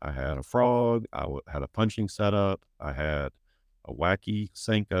worm. I had a frog. Had a punching setup. I had a wacky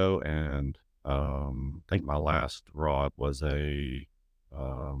Senko, and I think my last rod was a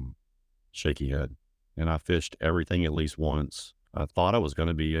shaky head. And I fished everything at least once. I thought I was going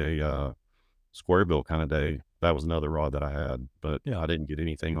to be a square bill kind of day. That was another rod that I had, but Yeah. I didn't get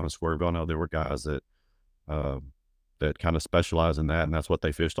anything on a square bill. I know there were guys that kind of specialize in that, and that's what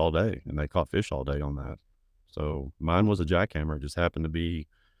they fished all day, and they caught fish all day on that. So mine was a jackhammer. It just happened to be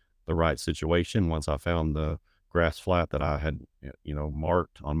the right situation. Once I found the grass flat that I had,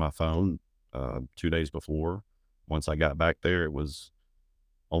 marked on my phone 2 days before. Once I got back there, it was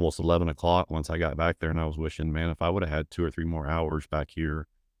almost 11 o'clock once I got back there, and I was wishing, man, if I would have had 2 or 3 more hours back here,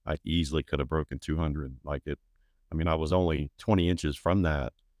 I easily could have broken 200. I was only 20 inches from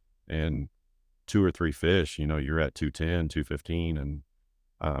that, and 2 or 3 fish, you're at 210, 215, and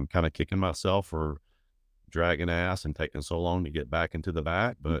I'm kind of kicking myself for dragging ass and taking so long to get back into the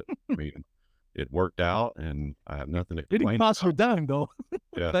back, but I mean, it worked out, and I have nothing to It didn't complain cost her about. dime though,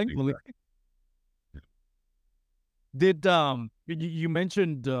 Yeah, thankfully. exactly. Did you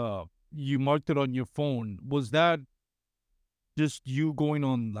mentioned you marked it on your phone? Was that just you going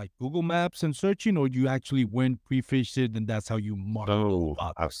on like Google Maps and searching, or you actually went pre-fished it and that's how you marked the So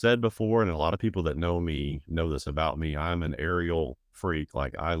spot? I've said before, and a lot of people that know me know this about me, I'm an aerial freak.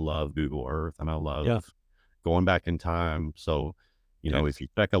 Like, I love Google Earth, and I love Yeah. going back in time. So, Yes. if you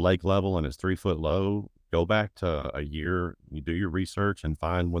check a lake level and it's 3 foot low, go back to a year, you do your research and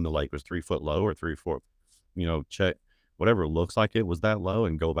find when the lake was 3 foot low or 3 4, check whatever looks like it was that low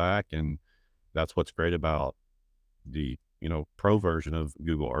and go back. And that's what's great about the, pro version of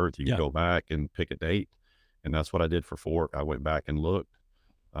Google Earth. You can Yeah. go back and pick a date. And that's what I did for Fork. I went back and looked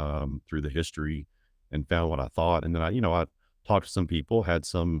through the history and found what I thought. And then I talked to some people, had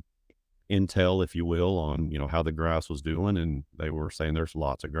some intel, if you will, on, how the grass was doing. And they were saying there's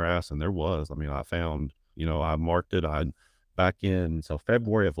lots of grass, and there was. I mean, I found, I marked it. So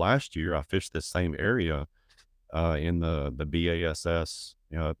February of last year, I fished this same area in the BASS,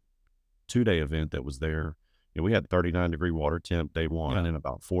 2-day event that was there. We had 39-degree water temp day 1 Yeah. and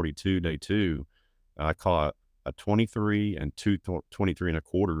about 42 day 2. I caught a 23 and 23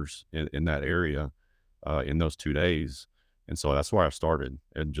 1/4 in that area in those 2 days. And so that's where I started,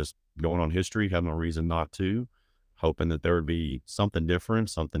 and just going on history, have no reason not to, hoping that there would be something different,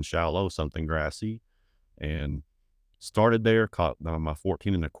 something shallow, something grassy, and started there, caught my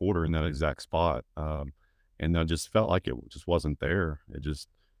 14 1/4 in that exact spot. And I just felt like it just wasn't there.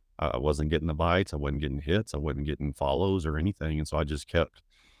 I wasn't getting the bites. I wasn't getting hits. I wasn't getting follows or anything. And so I just kept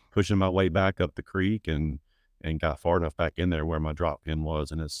pushing my way back up the creek and got far enough back in there where my drop pin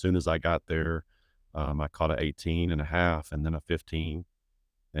was. And as soon as I got there, I caught a 18.5 and then a 15.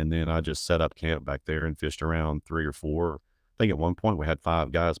 And then I just set up camp back there and fished around 3 or 4. I think at one point we had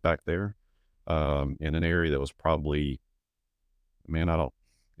 5 guys back there. in an area that was probably, man,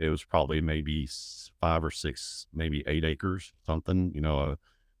 it was probably maybe 5 or 6, maybe 8 acres, something,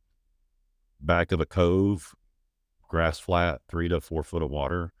 back of a cove, grass flat, 3 to 4 foot of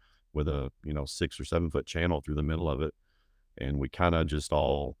water with a, 6 or 7 foot channel through the middle of it. And we kind of just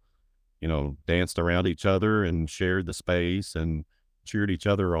all, danced around each other and shared the space and cheered each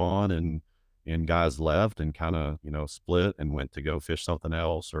other on. And guys left and kind of, split and went to go fish something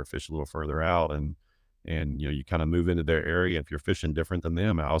else or fish a little further out. And you kind of move into their area. If you're fishing different than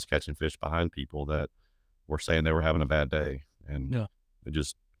them, I was catching fish behind people that were saying they were having a bad day. And Yeah. it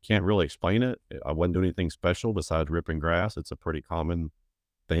just can't really explain it. I wasn't doing anything special besides ripping grass. It's a pretty common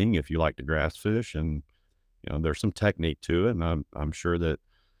thing if you like to grass fish, and there's some technique to it, and I'm sure that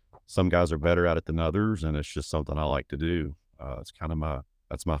some guys are better at it than others, and it's just something I like to do. It's kind of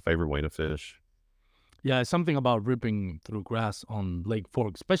that's my favorite way to fish. Yeah, it's something about ripping through grass on Lake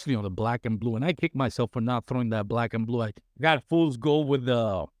Fork, especially on the black and blue. And I kick myself for not throwing that black and blue. I got fool's gold with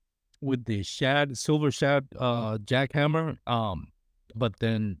the silver shad jackhammer. But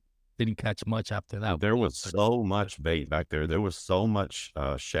then didn't catch much after that. There was so much bait back there. There was so much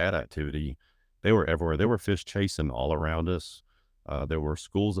shad activity. They were everywhere. There were fish chasing all around us. There were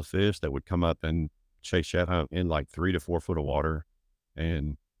schools of fish that would come up and chase shad in like 3 to 4 foot of water.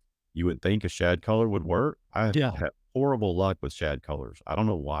 And you would think a shad color would work. I had horrible luck with shad colors. I don't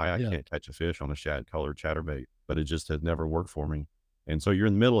know why I can't catch a fish on a shad colored chatterbait, but it just has never worked for me. And so you're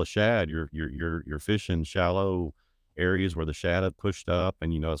in the middle of shad. You're fishing shallow areas where the shad have pushed up,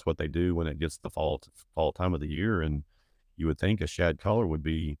 and it's what they do when it gets the fall time of the year. And you would think a shad color would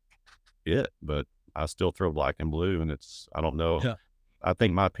be it, but I still throw black and blue, and I don't know. Yeah. I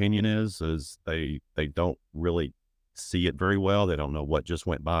think my opinion is they don't really see it very well. They don't know what just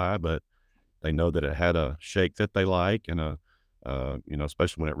went by, but they know that it had a shake that they like, and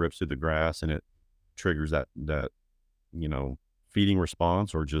especially when it rips through the grass and it triggers that feeding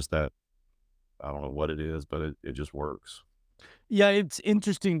response, or just that, I don't know what it is, but it just works. Yeah, it's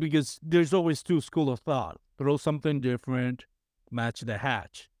interesting because there's always two school of thought. Throw something different, match the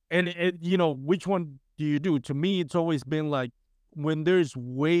hatch. And which one do you do? To me, it's always been like, when there's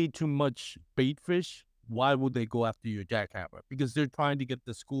way too much bait fish, why would they go after your jackhammer? Because they're trying to get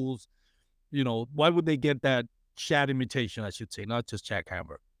the schools, why would they get that shad imitation, I should say, not just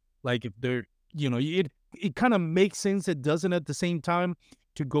jackhammer? Like if they're, it kind of makes sense. It doesn't at the same time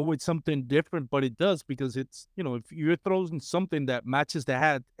to go with something different, but it does, because it's, if you're throwing something that matches the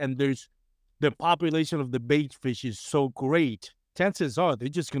hat and there's the population of the bait fish is so great, chances are they're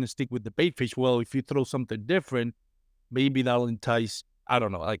just going to stick with the bait fish. Well, if you throw something different, maybe that'll entice, I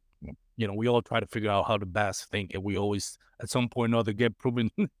don't know, like, we all try to figure out how the bass think, and we always, at some point or other, get proven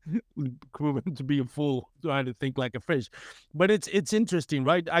to be a fool trying to think like a fish. But it's interesting,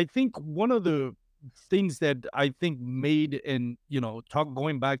 right? I think one of the things that I think made, and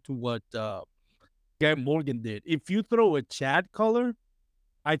going back to what Gary Morgan did, if you throw a shad color,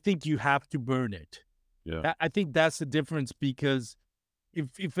 I think you have to burn it. Yeah, I think that's the difference, because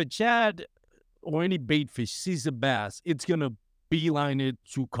if a shad or any bait fish sees a bass, it's gonna beeline it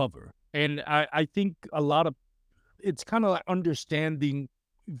to cover. And I think it's kind of like understanding,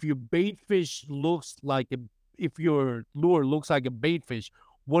 if your bait fish if your lure looks like a bait fish,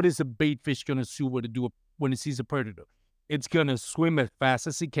 what is a bait fish going to do when it sees a predator? It's going to swim as fast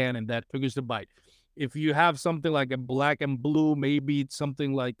as it can, and that triggers the bite. If you have something like a black and blue, maybe it's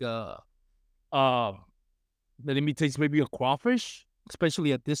something like that imitates maybe a crawfish,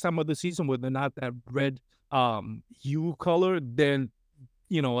 especially at this time of the season where they're not that red hue color, then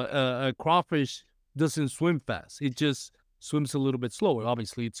a crawfish doesn't swim fast. It just swims a little bit slower.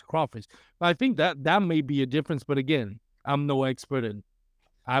 Obviously, it's a crawfish. But I think that may be a difference. But again, I'm no expert, and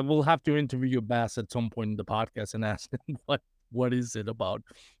I will have to interview your bass at some point in the podcast and ask them what is it about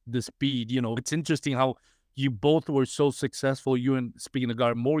the speed. It's interesting how you both were so successful. You and, speaking of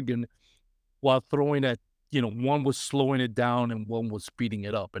Gary Morgan, while throwing at, one was slowing it down and one was speeding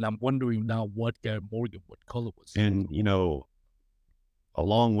it up. And I'm wondering now what Gary Morgan, what color was. And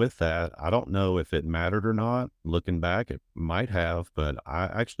along with that, I don't know if it mattered or not. Looking back, it might have, but I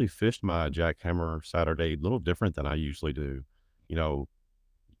actually fished my jackhammer Saturday a little different than I usually do.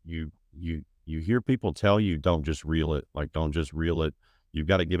 You hear people tell you, don't just reel it. Like, don't just reel it. You've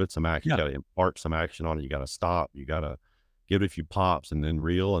got to give it some action. Yeah. You got to impart some action on it. You got to stop. You got to give it a few pops and then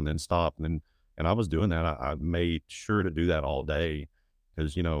reel and then stop. And I was doing that. I made sure to do that all day,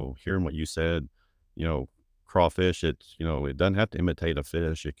 because, hearing what you said, crawfish, it doesn't have to imitate a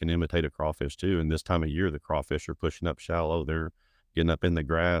fish. It can imitate a crawfish too. And this time of year, the crawfish are pushing up shallow. They're getting up in the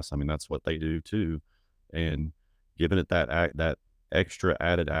grass. I mean, that's what they do too. And giving it that extra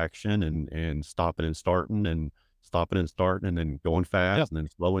added action and stopping and starting and stopping and starting and then going Yeah. fast and then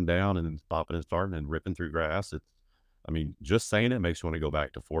slowing down and then stopping and starting and ripping through grass. I mean, just saying it makes me want to go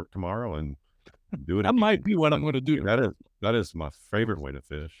back to Fork tomorrow and do it That again. might be what I'm going to do. That is my favorite way to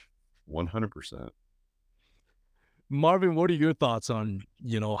fish, 100%. Marvin, what are your thoughts on,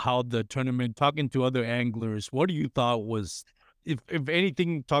 how the tournament, talking to other anglers, what do you thought was, if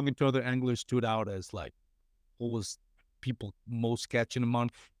anything, talking to other anglers stood out as like, what was people most catching them on?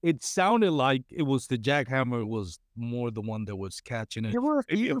 It sounded like it was the jackhammer was more the one that was catching it. There were a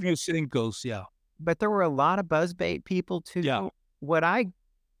Maybe a few, few Sinkos, yeah. but there were a lot of buzzbait people too. Yeah. What I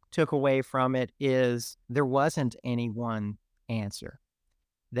took away from it is there wasn't any one answer,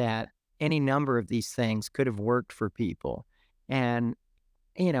 that any number of these things could have worked for people. And,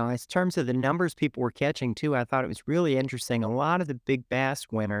 in terms of the numbers people were catching too, I thought it was really interesting. A lot of the big bass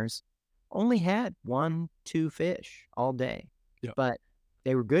winners only had 1, 2 fish all day, Yeah. but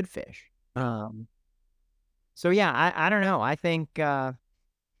they were good fish. So yeah, I don't know. I think, I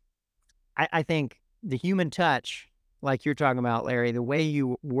think the human touch, like you're talking about, Larry, the way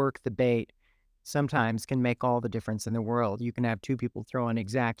you work the bait sometimes can make all the difference in the world. You can have two people throwing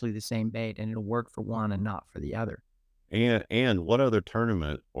exactly the same bait and it'll work for one and not for the other. And what other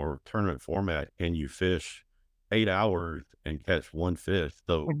tournament or tournament format can you fish 8 hours and catch one fish?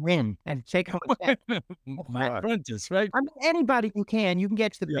 So And win and take home a check. Matt Prentice, right? I mean, anybody you can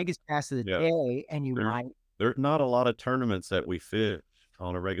get to the Yeah. biggest bass of the Yeah. day and you There's- might. There's not a lot of tournaments that we fish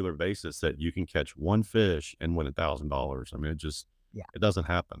on a regular basis that you can catch one fish and win $1,000. I mean, it doesn't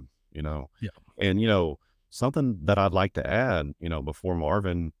happen, Yeah. And, something that I'd like to add, before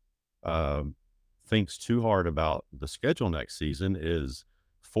Marvin thinks too hard about the schedule next season is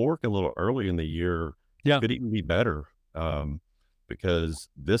Fork a little early in the year could even be better. Because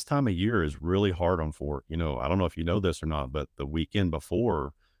this time of year is really hard on Fork. I don't know if you know this or not, but the weekend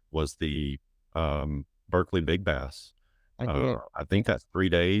before was the Berkeley Big Bass. I did. I think that's 3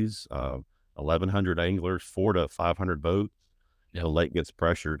 days, 1,100 anglers, 400 to 500 boats. Yeah. The lake gets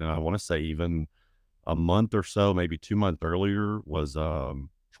pressured. And I want to say even a month or so, maybe 2 months earlier was,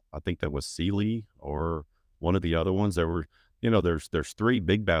 I think that was Sealy or one of the other ones. There were, there's 3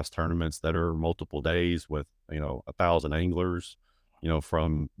 big bass tournaments that are multiple days with, 1,000 anglers,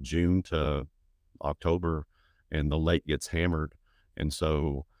 from June to October, and the lake gets hammered. And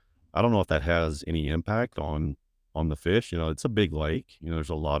so I don't know if that has any impact on the fish. It's a big lake. There's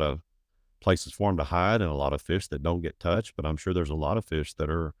a lot of places for them to hide and a lot of fish that don't get touched, but I'm sure there's a lot of fish that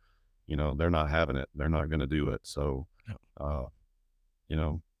are, they're not having it. They're not going to do it. So,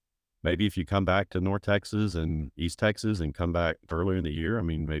 maybe if you come back to North Texas and East Texas and come back earlier in the year, I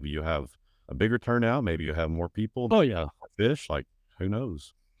mean, maybe you have a bigger turnout, maybe you have more people. Oh yeah. Fish, like, who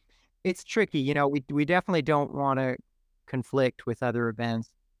knows? It's tricky. We definitely don't want to conflict with other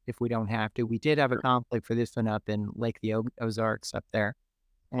events if we don't have to. We did have a conflict for this one up in Lake the Ozarks up there.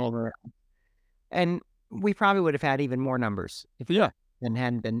 And we probably would have had even more numbers if and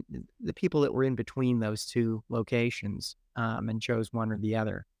hadn't been the people that were in between those two locations and chose one or the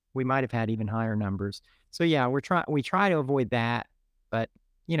other. We might have had even higher numbers. So yeah, we try to avoid that, but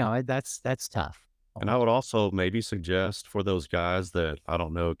that's tough. And I would also maybe suggest for those guys that, I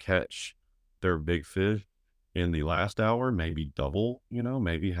don't know, catch their big fish in the last hour, maybe double,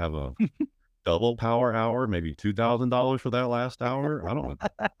 maybe have a double power hour, maybe $2,000 for that last hour. I don't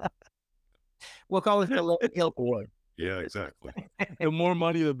know. We'll call it the Lake Hill Board. Yeah, exactly. The more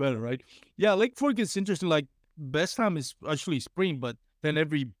money, the better, right? Yeah, Lake Fork is interesting. Like, best time is actually spring, but then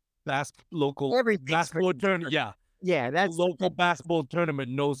every local basketball tournament, Yeah, that's local basketball tournament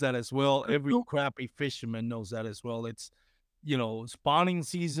knows that as well. Every crappie fisherman knows that as well. It's, spawning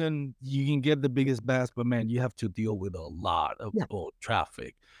season, you can get the biggest bass, but man, you have to deal with a lot of boat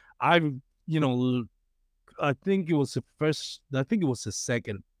traffic. I think it was the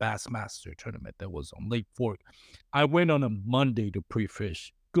second Bassmaster tournament that was on Lake Fork. I went on a Monday to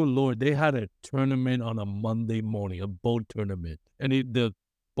pre-fish. Good Lord, they had a tournament on a Monday morning, a boat tournament. And the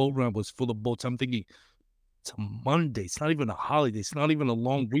boat ramp was full of boats. I'm thinking, it's a Monday. It's not even a holiday. It's not even a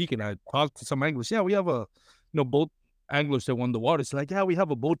long weekend. I talked to some anglers. Yeah, we have boat anglers that won the water. It's like, yeah, we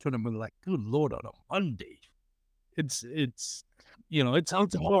have a boat tournament. Like, good Lord, on a Monday. It's it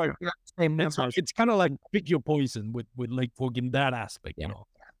sounds hard. same It's numbers. it's kind of like pick your poison with Lake Fork in that aspect,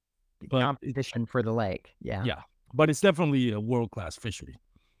 But Competition for the lake. Yeah. yeah, but it's definitely a world-class fishery.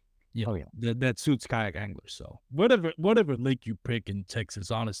 Oh, yeah. That suits kayak anglers. So whatever lake you pick in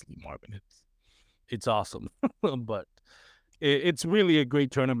Texas, honestly, Marvin, it's awesome. But it's really a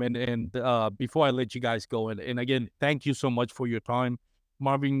great tournament. And before I let you guys go, and again, thank you so much for your time,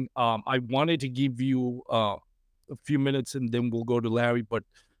 Marvin. I wanted to give you a few minutes, and then we'll go to Larry. But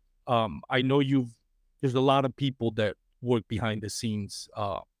I know there's a lot of people that work behind the scenes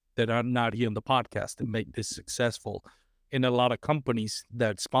that are not here on the podcast and make this successful, and a lot of companies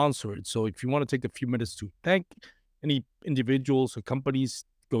that sponsor it. So if you want to take a few minutes to thank any individuals or companies,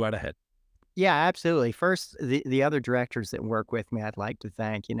 go right ahead. Yeah, absolutely. First, the other directors that work with me, I'd like to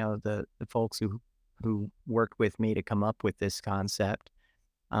thank, the folks who worked with me to come up with this concept.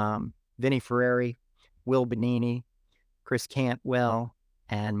 Vinny Ferreri, Will Benini, Chris Cantwell,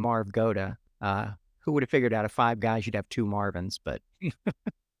 and Marv Goda. Who would have figured out of 5 guys you'd have 2 Marvins, but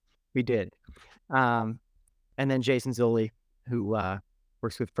we did. And then Jason Zulli, who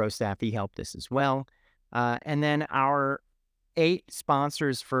works with Pro Staff, he helped us as well. And then our 8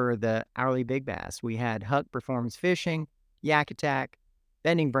 sponsors for the Hourly Big Bass. We had Huck Performance Fishing, Yak Attack,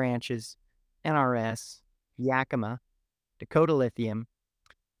 Bending Branches, NRS, Yakima, Dakota Lithium,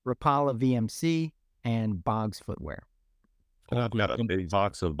 Rapala VMC, and Boggs Footwear. And I've got a big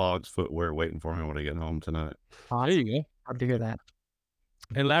box of Boggs footwear waiting for me when I get home tonight. There you go. Love to hear that.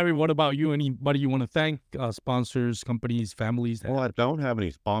 And Larry, what about you? Anybody you want to thank? Sponsors, companies, families? Well, I don't have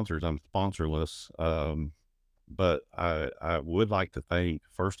any sponsors. I'm sponsorless. But I would like to thank,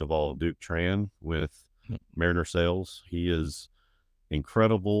 first of all, Duke Tran with Mariner Sales. He is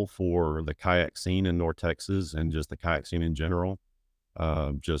incredible for the kayak scene in North Texas and just the kayak scene in general.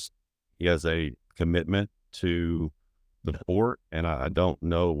 He has a commitment to the sport, and I don't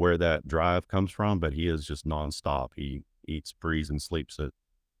know where that drive comes from, but he is just nonstop. He eats, breathes, and sleeps it.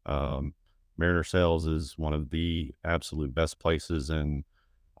 Mariner Sales is one of the absolute best places in,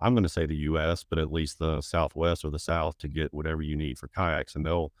 I'm going to say the U.S., but at least the Southwest or the South, to get whatever you need for kayaks, and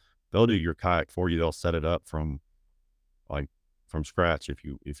they'll do your kayak for you. They'll set it up from scratch if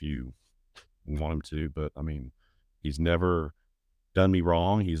you want him to. But I mean, he's never done me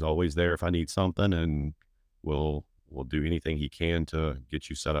wrong. He's always there if I need something, and will do anything he can to get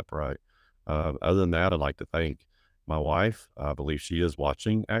you set up right. Other than that, I'd like to thank my wife. I believe she is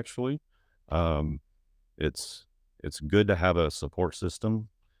watching, actually. It's good to have a support system.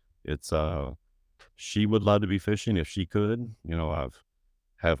 She would love to be fishing if she could. I've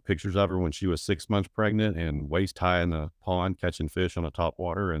have pictures of her when she was 6 months pregnant and waist high in the pond catching fish on a top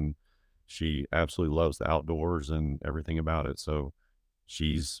water, and she absolutely loves the outdoors and everything about it. So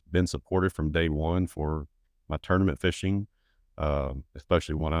she's been supportive from day one for my tournament fishing,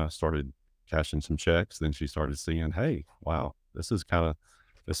 especially when I started cashing some checks. Then she started seeing, hey, wow, this is going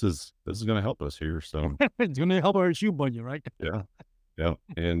to help us here. So it's going to help our shoe budget, right? Yeah. Yeah.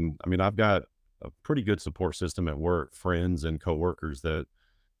 And I mean, I've got a pretty good support system at work, friends and coworkers that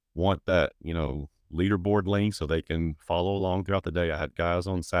want that, leaderboard link so they can follow along throughout the day. I had guys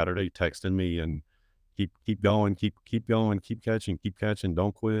on Saturday texting me and keep going, keep going, keep catching,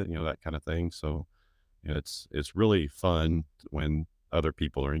 don't quit, that kind of thing. So it's really fun when other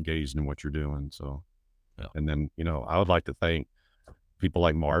people are engaged in what you're doing. So, yeah. And then, I would like to thank people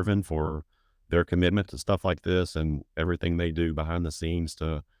like Marvin for their commitment to stuff like this and everything they do behind the scenes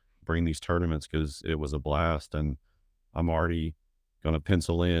to bring these tournaments, because it was a blast. And I'm already going to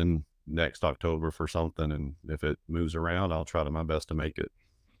pencil in next October for something. And if it moves around, I'll try my best to make it.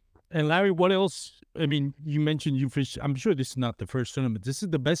 And Larry, what else? I mean, you mentioned you fish. I'm sure this is not the first tournament. This is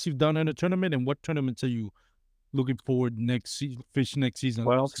the best you've done in a tournament. And what tournaments are you looking forward fish next season?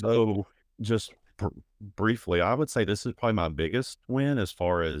 Well, so just briefly, I would say this is probably my biggest win as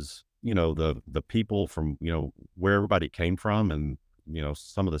far as, the people from, where everybody came from, and,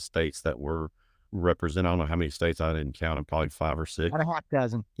 some of the states that were represented. I don't know how many states, I didn't count them, probably 5 or 6. About a half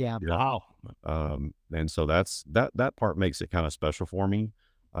dozen. Yeah. Wow. And so that part makes it kind of special for me.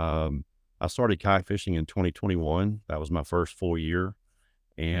 I started kayak fishing in 2021. That was my first full year.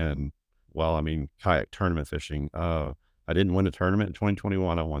 And kayak tournament fishing, I didn't win a tournament in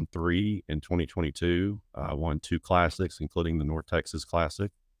 2021. I won 3 in 2022. I won 2 classics, including the North Texas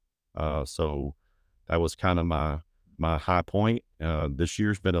Classic. So that was kind of my high point. This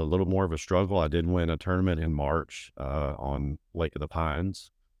year's been a little more of a struggle. I did win a tournament in March on Lake of the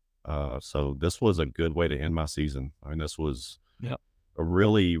Pines. So this was a good way to end my season. I mean, this was a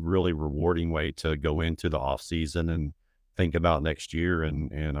really, really rewarding way to go into the off season and think about next year.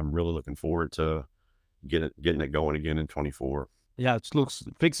 And I'm really looking forward to getting it going again in 24. Yeah, it looks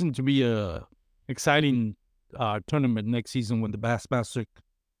fixing to be a exciting tournament next season when the Bassmaster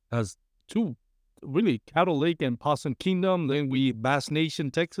has 2, really, Cattle Lake and Possum Kingdom. Then Bass Nation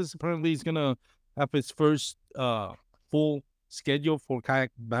Texas apparently is gonna have its first full schedule for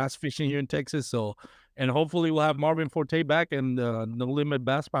kayak bass fishing here in Texas. So, and hopefully we'll have Marvin Forte back and No Limit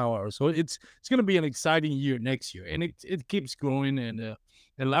Bass Power. So it's gonna be an exciting year next year, and it keeps growing. And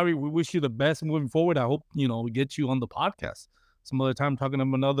And Larry, we wish you the best moving forward. I hope, we get you on the podcast some other time talking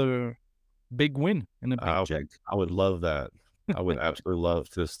about another big win and a big check. I would love that. I would absolutely love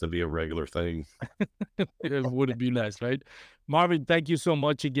this to be a regular thing. It would be nice, right? Marvin, thank you so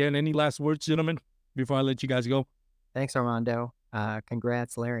much again. Any last words, gentlemen, before I let you guys go? Thanks, Armando.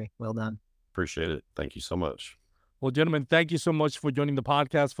 Congrats, Larry. Well done. Appreciate it. Thank you so much. Well, gentlemen, thank you so much for joining the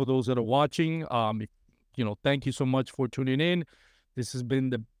podcast. For those that are watching, thank you so much for tuning in. This has been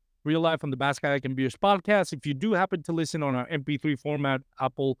the Real Life on the Basket and Beers podcast. If you do happen to listen on our MP3 format,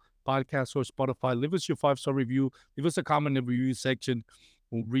 Apple Podcasts or Spotify, leave us your 5-star review. Leave us a comment in the review section.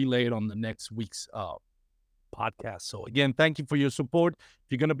 We'll relay it on the next week's podcast. So again, thank you for your support.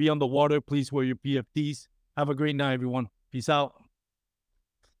 If you're going to be on the water, please wear your PFDs. Have a great night, everyone. Peace out.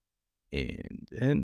 And